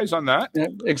comments, guys, on that? Yeah,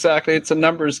 exactly. It's a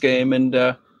numbers game, and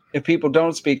if people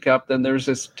don't speak up, then there's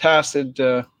this tacit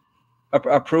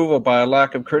approval by a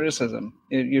lack of criticism.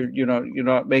 You're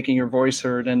not making your voice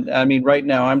heard. And I mean, right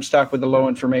now I'm stuck with a low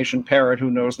information parrot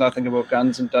who knows nothing about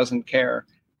guns and doesn't care.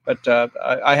 But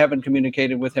I haven't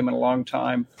communicated with him in a long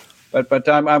time. But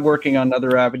I'm working on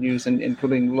other avenues,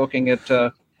 including looking at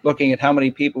how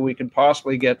many people we could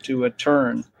possibly get to a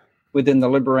turn within the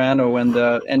Liberano and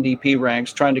the NDP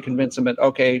ranks, trying to convince them that,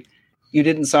 okay, you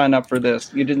didn't sign up for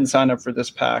this. You didn't sign up for this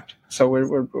pact. So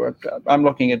I'm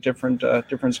looking at different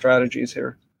strategies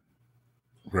here.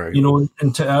 Right.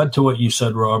 And to add to what you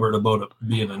said, Robert, about it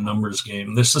being a numbers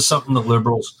game, this is something that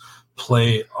Liberals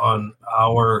play on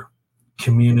our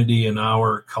community and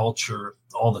our culture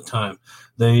all the time.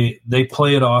 They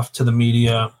play it off to the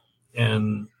media,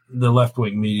 and the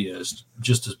left-wing media is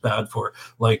just as bad for it.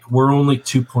 Like, we're only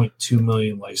 2.2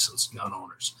 million licensed gun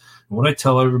owners. And what I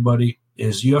tell everybody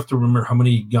is you have to remember how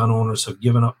many gun owners have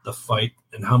given up the fight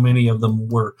and how many of them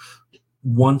were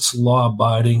once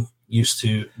law-abiding, used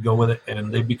to go with it,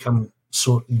 and they become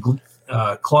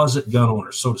closet gun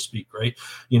owners, so to speak, right?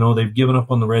 They've given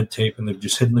up on the red tape and they've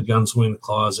just hidden the guns away in the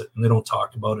closet and they don't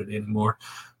talk about it anymore.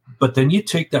 But then you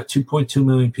take that 2.2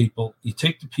 million people, you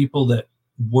take the people that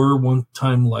were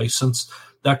one-time licensed,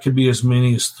 that could be as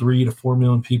many as 3 to 4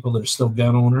 million people that are still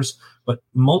gun owners, but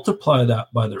multiply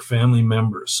that by their family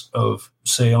members of,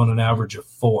 say, on an average of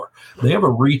 4. They have a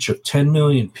reach of 10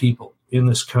 million people in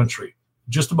this country,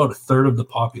 just about a third of the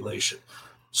population.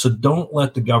 So don't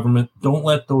let the government, don't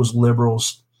let those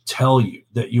Liberals tell you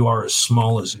that you are as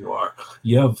small as you are.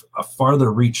 You have a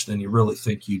farther reach than you really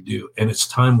think you do, and it's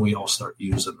time we all start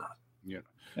using that.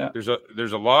 Yeah.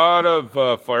 There's a lot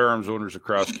of firearms owners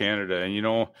across Canada,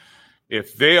 and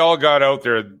if they all got out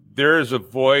there, there is a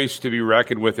voice to be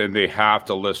reckoned with, and they have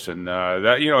to listen. And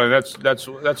that's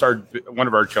one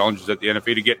of our challenges at the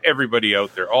NFA, to get everybody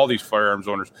out there, all these firearms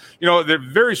owners. The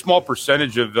very small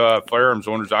percentage of firearms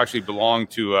owners actually belong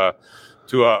to a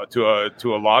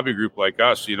lobby group like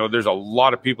us. There's a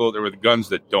lot of people out there with guns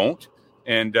that don't,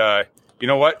 and you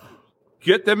know what?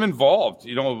 Get them involved.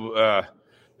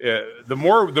 The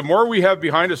more we have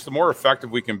behind us, the more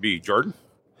effective we can be. Jordan?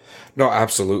 No,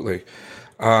 absolutely.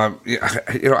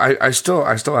 I still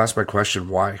ask my question,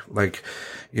 why? Like,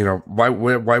 why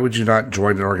would you not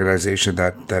join an organization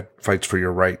that fights for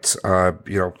your rights?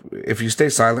 If you stay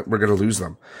silent, we're going to lose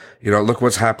them. Look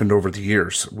what's happened over the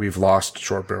years. We've lost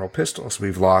short barrel pistols.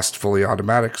 We've lost fully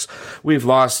automatics. We've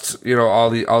lost, all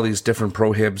these different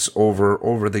prohibs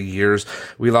over the years.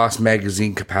 We lost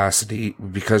magazine capacity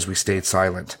because we stayed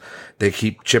silent. They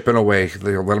keep chipping away.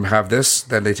 They let them have this,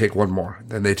 then they take one more,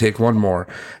 then they take one more,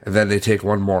 and then they take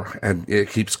one more, and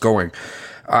it keeps going.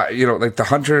 Like the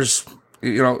hunters,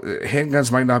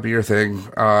 handguns might not be your thing.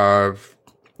 The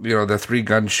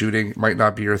 3-gun shooting might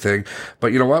not be your thing,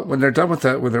 but you know what? When they're done with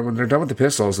when they're done with the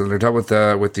pistols and they're done with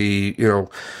the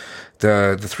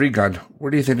 3-gun, where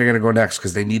do you think they're going to go next?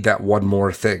 Because they need that one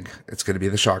more thing. It's going to be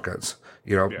the shotguns.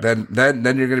 Then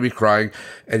you're going to be crying,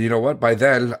 and you know what? By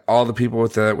then, all the people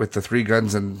with the 3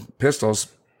 guns and pistols,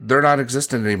 they're not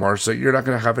existent anymore. So you're not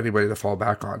going to have anybody to fall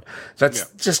back on. That's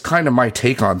just kind of my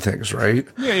take on things, right?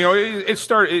 Yeah, it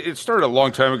started a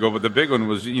long time ago, but the big one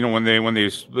was when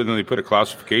they put a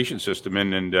classification system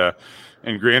in and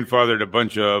grandfathered a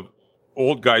bunch of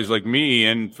old guys like me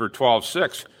in for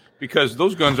 12.6, because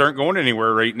those guns aren't going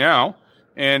anywhere right now.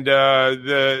 And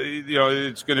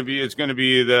it's going to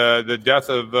be the death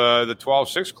of the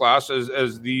 12.6 class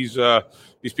as these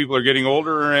people are getting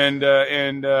older and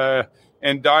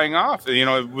dying off.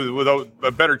 Without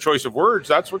a better choice of words,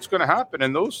 that's what's going to happen.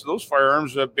 And those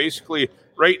firearms basically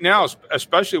right now,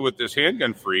 especially with this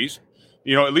handgun freeze,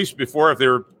 at least before, if they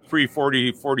were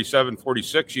pre-40, 47,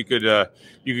 46, you could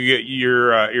get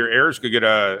your heirs could get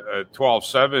a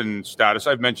 12.7 status.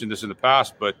 I've mentioned this in the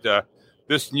past, but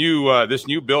this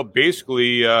new bill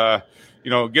basically,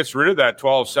 gets rid of that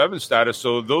 12.7 status.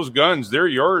 So those guns, they're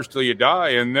yours till you die.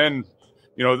 And then,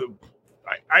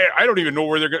 I don't even know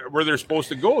where they're supposed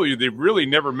to go. They really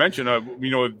never mention,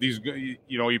 these,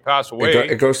 you pass away.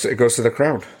 It goes to the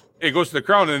Crown. It goes to the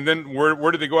Crown, and then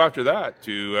where do they go after that?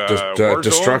 To war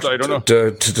zones? I don't know.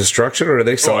 To destruction, or do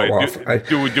they sell it off?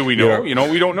 Do we know?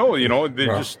 We don't know. They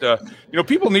just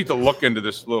people need to look into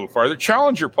this a little farther.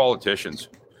 Challenge your politicians.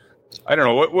 I don't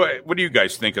know. What do you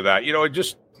guys think of that?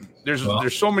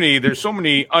 There's so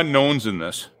many unknowns in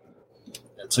this.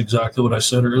 That's exactly what I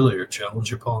said earlier. Challenge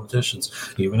your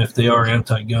politicians, even if they are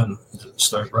anti-gun.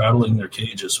 Start rattling their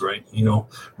cages, right?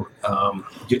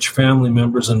 Get your family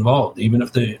members involved, even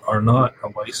if they are not a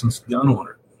licensed gun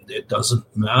owner. It doesn't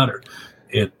matter.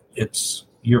 It's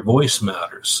your voice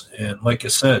matters. And like I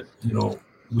said,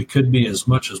 we could be as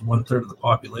much as 1/3 of the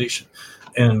population.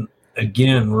 And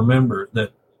again, remember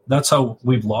that's how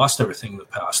we've lost everything in the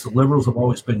past. The Liberals have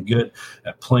always been good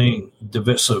at playing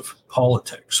divisive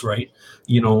politics, right?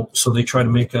 So they try to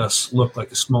make us look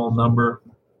like a small number.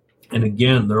 And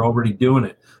again, they're already doing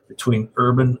it between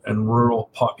urban and rural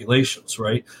populations,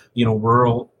 right?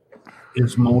 Rural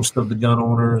is most of the gun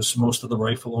owners, most of the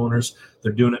rifle owners.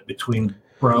 They're doing it between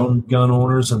brown gun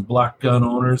owners and black gun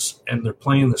owners, and they're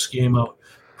playing this game out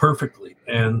perfectly.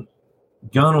 And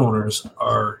gun owners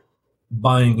are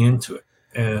buying into it.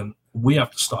 And we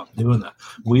have to stop doing that.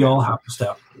 We all have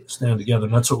to stand together.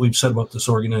 And that's what we've said about this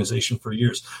organization for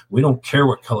years. We don't care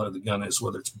what color the gun is,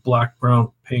 whether it's black,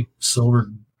 brown, pink,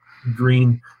 silver,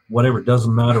 green, whatever. It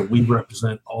doesn't matter. We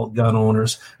represent all gun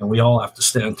owners, and we all have to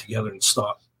stand together and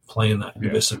stop playing that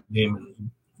divisive game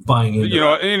and buying into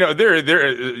there,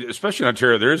 especially in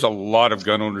Ontario, there's a lot of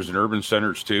gun owners in urban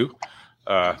centers too.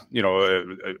 Out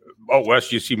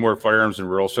west, you see more firearms in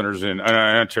rural centers. In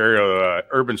Ontario,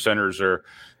 urban centers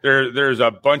there's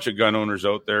a bunch of gun owners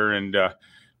out there. And,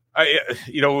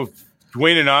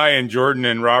 Dwayne and I and Jordan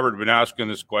and Robert have been asking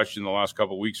this question the last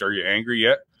couple of weeks. Are you angry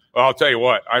yet? Well, I'll tell you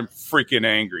what, I'm freaking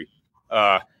angry.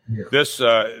 This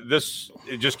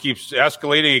it just keeps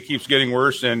escalating. It keeps getting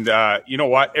worse. And you know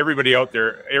what? Everybody else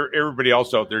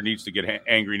out there needs to get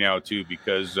angry now too,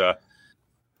 because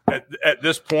at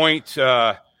this point,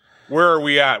 where are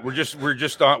we at?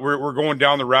 We're going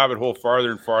down the rabbit hole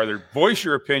farther and farther. Voice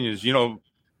your opinions.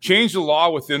 Change the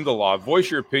law within the law. Voice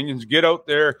your opinions. Get out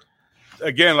there.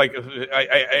 Again, like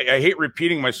I hate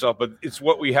repeating myself, but it's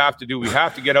what we have to do. We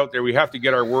have to get out there. We have to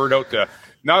get our word out to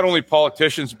not only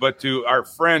politicians, but to our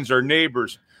friends, our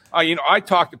neighbors. I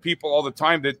talk to people all the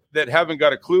time that haven't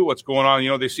got a clue what's going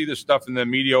on. They see this stuff in the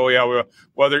media. Oh yeah,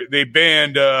 whether they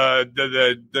banned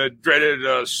the dreaded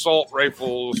assault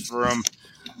rifles from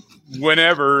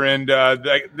whenever, and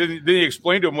then you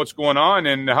explain to them what's going on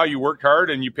and how you worked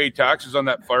hard and you pay taxes on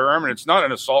that firearm, and it's not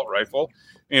an assault rifle.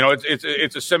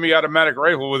 It's a semi-automatic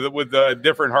rifle with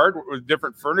different hardware, with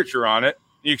different furniture on it.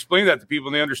 You explain that to people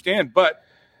and they understand. But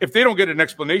if they don't get an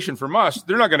explanation from us,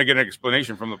 they're not going to get an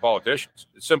explanation from the politicians.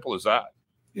 It's simple as that.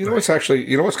 What's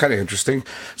kind of interesting?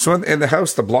 So in the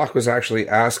House, the Bloc was actually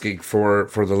asking for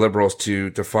the Liberals to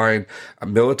define a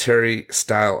military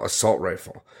style assault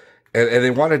rifle. And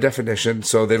they want a definition,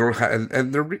 so they don't have,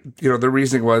 and their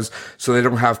reasoning was, so they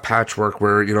don't have patchwork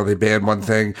where, they ban one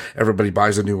thing, everybody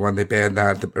buys a new one, they ban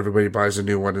that, everybody buys a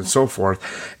new one, and so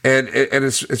forth. And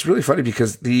it's really funny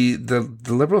because the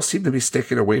Liberals seem to be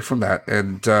sticking away from that.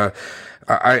 And,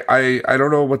 I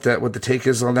don't know what the take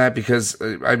is on that, because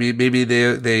maybe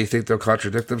they think they'll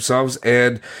contradict themselves,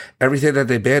 and everything that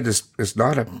they banned is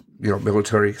not a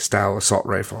military style assault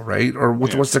rifle, right? Or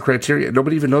what's the criteria?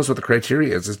 Nobody even knows what the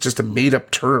criteria is. It's just a made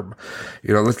up term.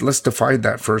 Let's define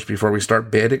that first before we start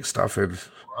banning stuff. And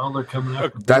well, they're coming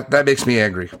after that makes me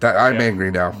angry. I'm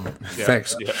angry now. Yeah.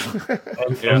 Thanks. Yeah.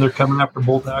 And they're coming after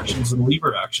bolt actions and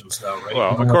lever actions now, right?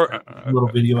 Well, a little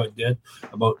video I did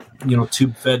about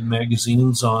tube-fed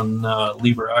magazines on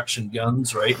lever action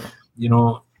guns, right?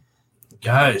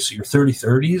 Guys, your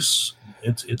 30-30s,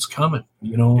 it's coming.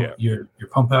 Your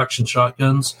pump action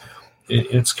shotguns,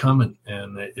 it's coming,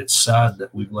 and it's sad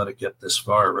that we've let it get this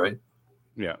far, right?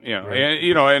 Yeah.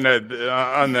 And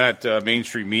on that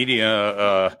mainstream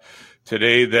media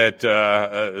today, that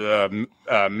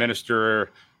Minister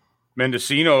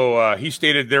Mendocino, he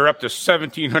stated they're up to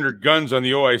 1,700 guns on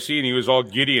the OIC, and he was all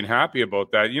giddy and happy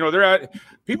about that.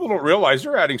 People don't realize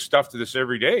they're adding stuff to this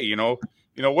every day.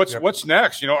 What's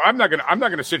next? I'm not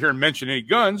gonna sit here and mention any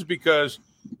guns, because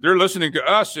they're listening to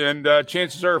us, and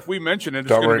chances are, if we mention it, it's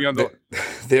going to be on the.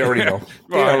 They already know.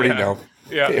 They already know.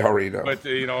 Yeah, they already know. But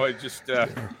it just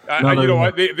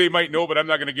they might know, but I'm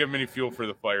not going to give them any fuel for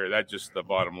the fire. That's just the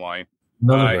bottom line.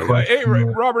 Hey,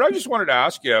 Robert, I just wanted to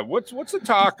ask you, what's the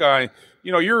talk on?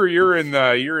 You're in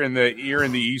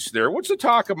the east there. What's the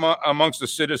talk amongst the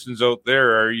citizens out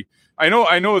there? I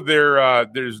know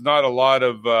there's not a lot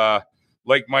of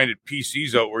like-minded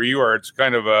PCs out where you are. It's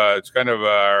kind of a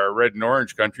red and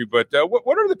orange country. But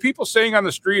what are the people saying on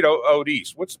the street out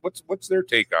east? What's their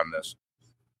take on this?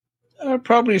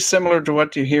 Probably similar to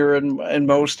what you hear in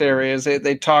most areas.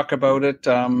 They talk about it,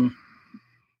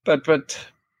 but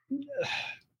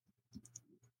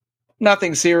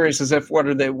nothing serious as if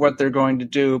what they're going to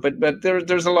do. But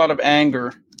there's a lot of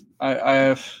anger. I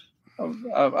have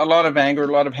a lot of anger,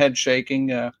 a lot of head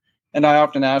shaking. And I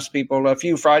often ask people, a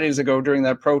few Fridays ago during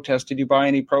that protest, did you buy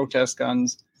any protest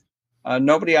guns?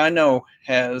 Nobody I know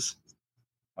has.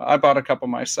 I bought a couple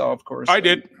myself, of course. I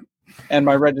did. And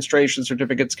my registration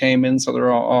certificates came in, so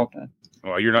they're all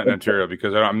well, you're not in Ontario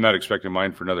because I'm not expecting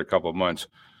mine for another couple of months.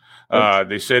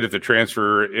 They said if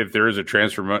there is a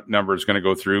transfer number, it's going to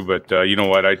go through. But you know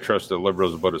what? I trust the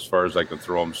Liberals about as far as I can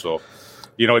throw them. So,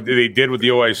 you know, they did with the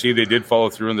OIC. They did follow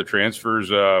through on the transfers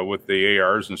with the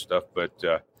ARs and stuff. But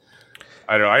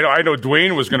I know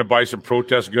Dwayne was going to buy some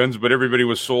protest guns, but everybody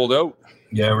was sold out.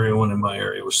 Yeah, everyone in my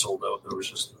area was sold out. There was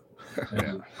just,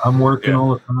 I'm working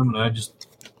all the time, and I just,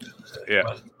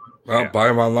 Well, buy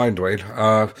them online, Dwayne.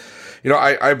 You know,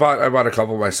 I bought a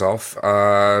couple myself.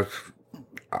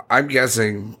 I'm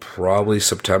guessing probably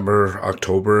September,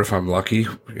 October if I'm lucky.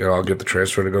 You know, I'll get the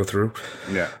transfer to go through.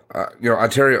 Yeah. You know,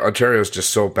 Ontario is just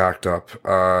so backed up.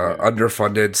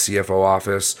 Underfunded CFO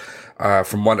office.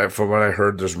 From what I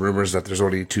heard, there's rumors that there's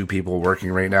only 2 people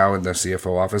working right now in the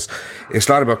CFO office. It's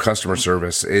not about customer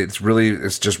service. It's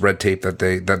just red tape that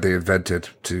they invented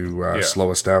to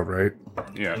slow us down, right?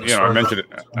 Yeah, you know,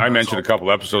 I mentioned a couple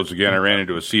episodes again. I ran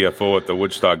into a CFO at the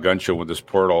Woodstock Gun Show when this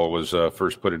portal was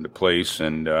first put into place,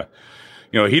 and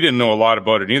you know, he didn't know a lot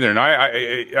about it either. And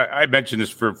I mentioned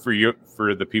this for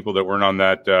the people that weren't on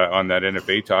that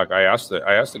NFA talk. I asked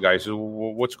the guy, I said,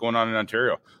 well, what's going on in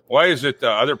Ontario? Why is it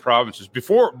other provinces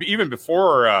before the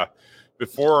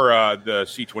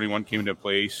C-21 came into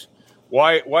place?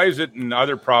 Why is it in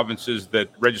other provinces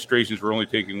that registrations were only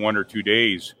taking 1 or 2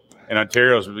 days? And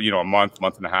Ontario's, you know, a month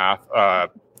and a half.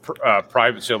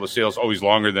 Private sale to sale is always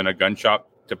longer than a gun shop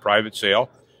to private sale.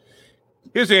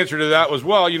 His answer to that was,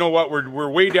 well, you know what, we're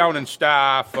way down in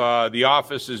staff. The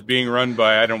office is being run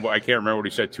by I can't remember what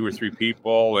he said, 2 or 3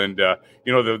 people, and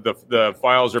you know, the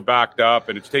files are backed up,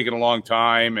 and it's taken a long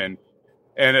time, and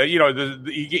you know,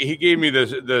 he gave me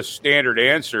the standard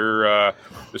answer,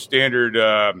 the standard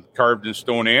carved in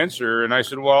stone answer, and I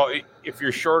said, well, if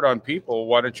you're short on people,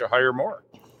 why don't you hire more?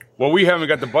 Well, we haven't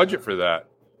got the budget for that.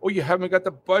 Oh, you haven't got the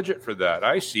budget for that.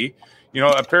 I see. You know,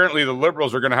 apparently the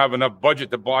Liberals are going to have enough budget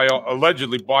to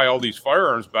allegedly buy all these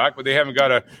firearms back, but they haven't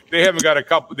got a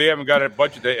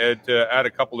budget to add a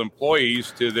couple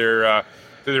employees to their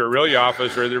Aurelia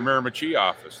office or their Miramichi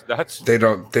office. They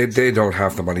don't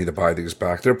have the money to buy these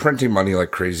back. They're printing money like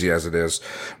crazy as it is.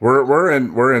 We're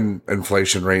in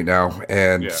inflation right now,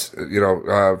 and you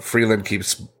know, Freeland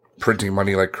keeps printing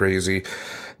money like crazy.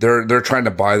 They're trying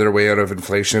to buy their way out of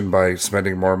inflation by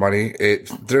spending more money.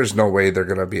 There's no way they're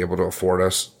going to be able to afford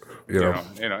us. You know.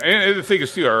 And the thing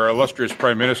is, too, our illustrious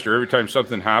Prime Minister, every time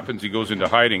something happens, he goes into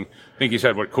hiding. I think he's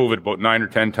had COVID about 9 or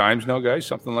 10 times now, guys,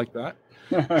 something like that.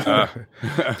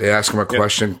 They ask him a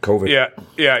question, COVID. Yeah.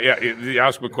 They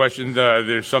ask him a question.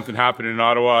 There's something happening in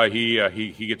Ottawa. He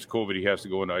gets COVID. He has to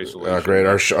go into isolation. Great.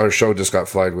 Our show just got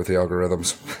flagged with the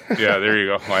algorithms. Yeah, there you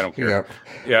go. I don't care.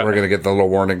 Yeah. We're gonna get the little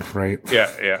warning, right?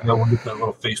 Yeah. We'll get that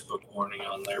little Facebook warning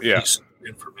on there. Yeah. Piece of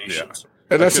information. Yeah.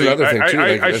 And that's another thing too.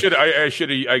 I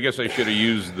guess I should have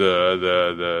used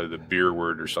the beer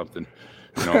word or something.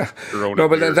 You know, no,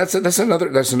 but that's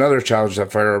another challenge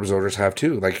that firearms owners have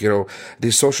too. Like, you know,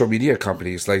 these social media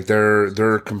companies, like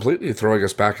they're completely throwing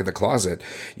us back in the closet.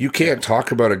 You can't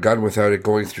talk about a gun without it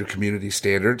going through community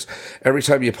standards. Every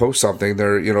time you post something,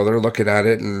 they're looking at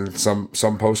it, and some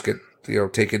posts get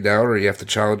taken down, or you have to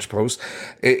challenge posts.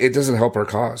 It doesn't help our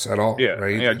cause at all. Yeah,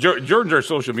 right. Yeah, Jordan's our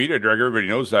social media director. Everybody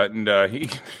knows that, and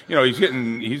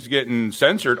he's getting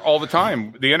censored all the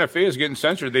time. The NFA is getting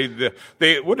censored.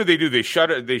 They what do? They shut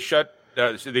it. They shut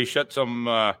some.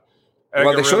 Well,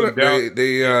 they shut it.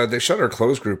 They shut our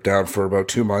closed group down for about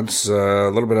 2 months.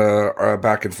 A little bit of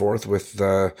back and forth with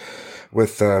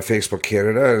Facebook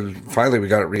Canada, and finally we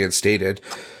got it reinstated.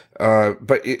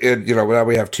 But now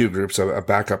we have 2 groups, a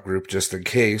backup group just in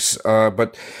case.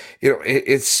 But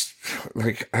it's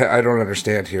like, I don't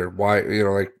understand here why,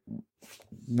 like,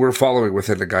 we're following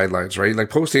within the guidelines, right? Like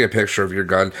posting a picture of your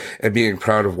gun and being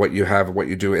proud of what you have and what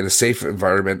you do in a safe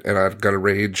environment and at a gun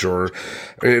range, or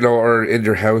in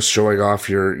your house showing off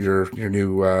your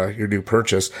new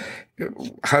purchase.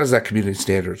 How does that community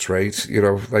standards, right?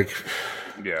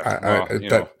 Yeah,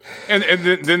 and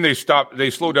then they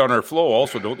slow down our flow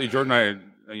also, don't they, Jordan?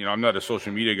 I'm not a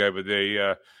social media guy, but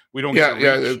We don't.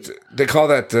 They call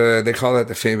that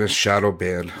the famous shadow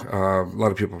ban. A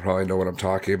lot of people probably know what I'm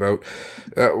talking about.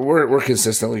 We're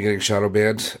consistently getting shadow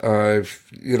banned.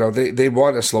 They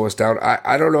want to slow us down.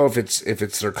 I don't know if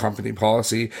it's their company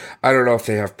policy. I don't know if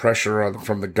they have pressure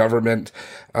from the government.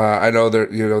 I know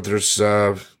there's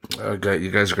you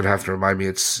guys are gonna have to remind me.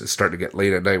 It's starting to get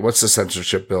late at night. What's the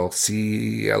censorship bill?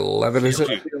 C11 is it?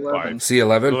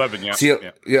 C11.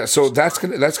 Yeah. So that's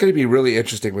gonna be really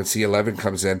interesting when C11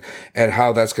 comes in and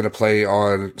how that's gonna play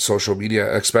on social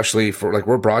media, especially for like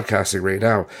we're broadcasting right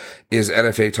now. Is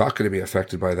NFA Talk going to be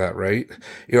affected by that? Right?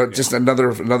 Just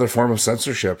another form of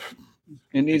censorship.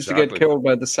 It needs to get killed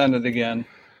by the Senate again.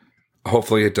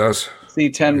 Hopefully, it does.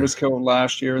 C10 was killed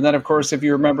last year. And then, of course, if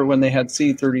you remember when they had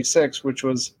C36, which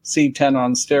was C10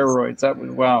 on steroids, that was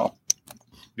wow.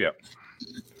 Yeah.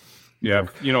 Yeah.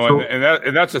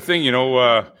 And that's the thing,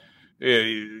 according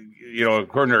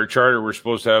to our charter, we're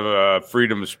supposed to have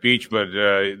freedom of speech, but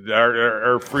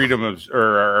our freedom of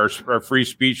our free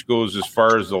speech goes as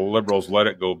far as the Liberals let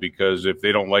it go, because if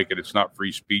they don't like it, it's not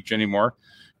free speech anymore.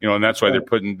 And that's why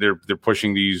they're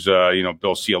pushing these,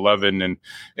 Bill C11, and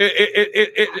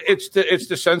it's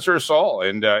to censor us all,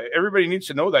 and everybody needs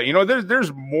to know that.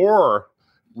 There's more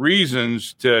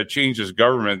reasons to change this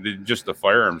government than just the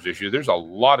firearms issue. There's a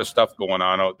lot of stuff going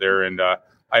on out there, and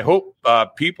I hope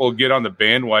people get on the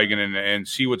bandwagon and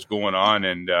see what's going on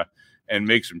and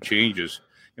make some changes.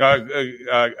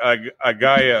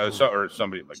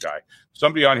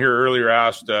 Somebody on here earlier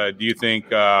asked, do you think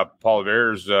Paul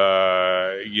Avere's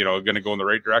going to go in the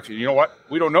right direction? You know what?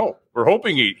 We don't know. We're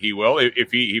hoping he will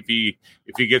if he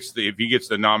gets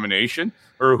the nomination,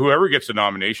 or whoever gets the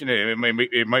nomination.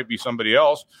 It might be somebody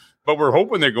else, but we're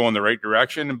hoping they're going the right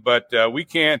direction. But we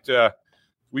can't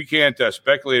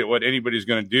speculate what anybody's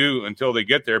going to do until they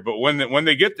get there. But when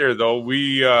they get there, though,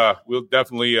 we'll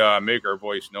definitely make our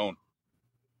voice known.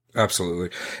 Absolutely.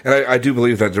 And I do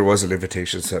believe that there was an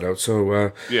invitation set out.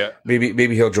 So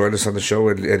maybe he'll join us on the show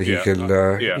and he can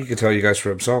tell you guys for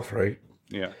himself, right?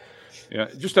 Yeah. Yeah.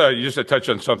 Just to touch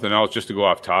on something else, just to go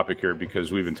off topic here,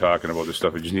 because we've been talking about this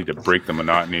stuff. I just need to break the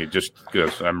monotony, just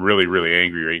because I'm really, really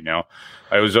angry right now.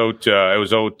 I was out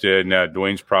in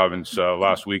Dwayne's province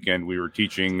last weekend. We were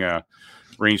teaching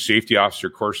range safety officer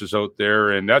courses out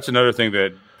there, and that's another thing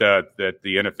that the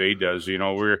NFA does.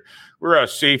 We're a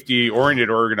safety-oriented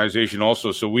organization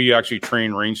also, so we actually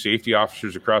train range safety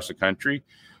officers across the country.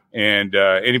 And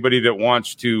anybody that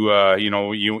wants to,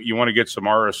 you want to get some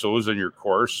RSOs on your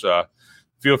course,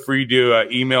 feel free to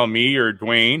email me or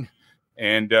Dwayne,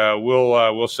 and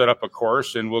we'll set up a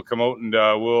course, and we'll come out and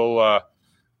we'll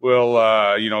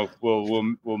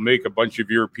make a bunch of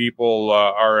your people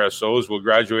RSOs. We'll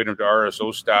graduate them to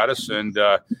RSO status, and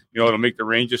it'll make the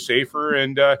ranges safer.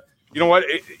 And you know what?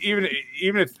 Even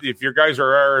if your guys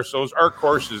are RSOs, our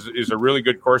course is a really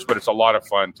good course, but it's a lot of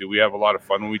fun too. We have a lot of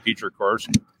fun when we teach our course,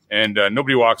 and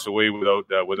nobody walks away without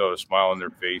a smile on their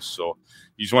face. So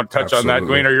you just want to touch on that,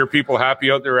 Dwayne? Are your people happy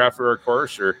out there after our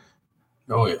course? Or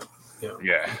oh yeah.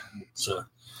 It's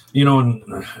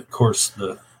and of course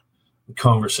the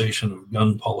conversation of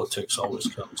gun politics always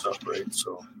comes up, right?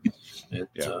 So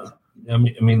I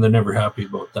mean, they're never happy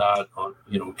about that, on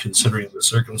considering the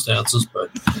circumstances,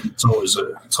 but it's always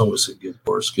a good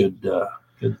course, good.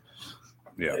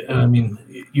 Yeah, and I mean,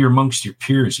 you're amongst your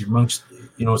peers. You're amongst,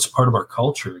 it's a part of our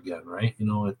culture again, right?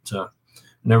 And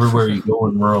everywhere you go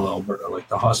in rural Alberta, like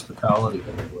the hospitality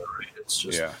everywhere, right? It's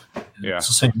just it's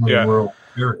the same in rural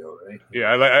Ontario, right?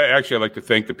 Yeah, I like to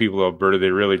thank the people of Alberta. They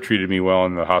really treated me well,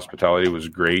 and the hospitality was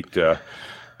great. I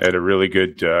had a really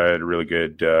good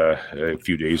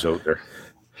few days out there.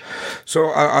 So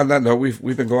on that note,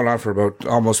 we've been going on for about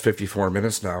almost 54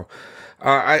 minutes now.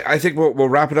 I think we'll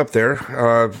wrap it up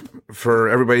there. For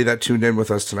everybody that tuned in with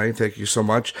us tonight, thank you so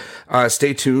much.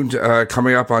 Stay tuned.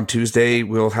 Coming up on Tuesday,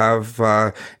 we'll have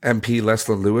MP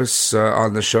Leslyn Lewis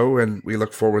on the show, and we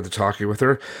look forward to talking with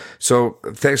her. So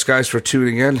thanks, guys, for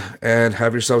tuning in, and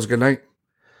have yourselves a good night.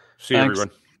 See you,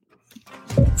 everyone.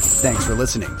 Thanks for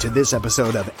listening to this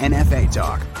episode of NFA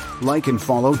Talk. Like and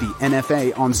follow the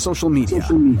NFA on social media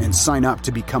and sign up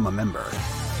to become a member.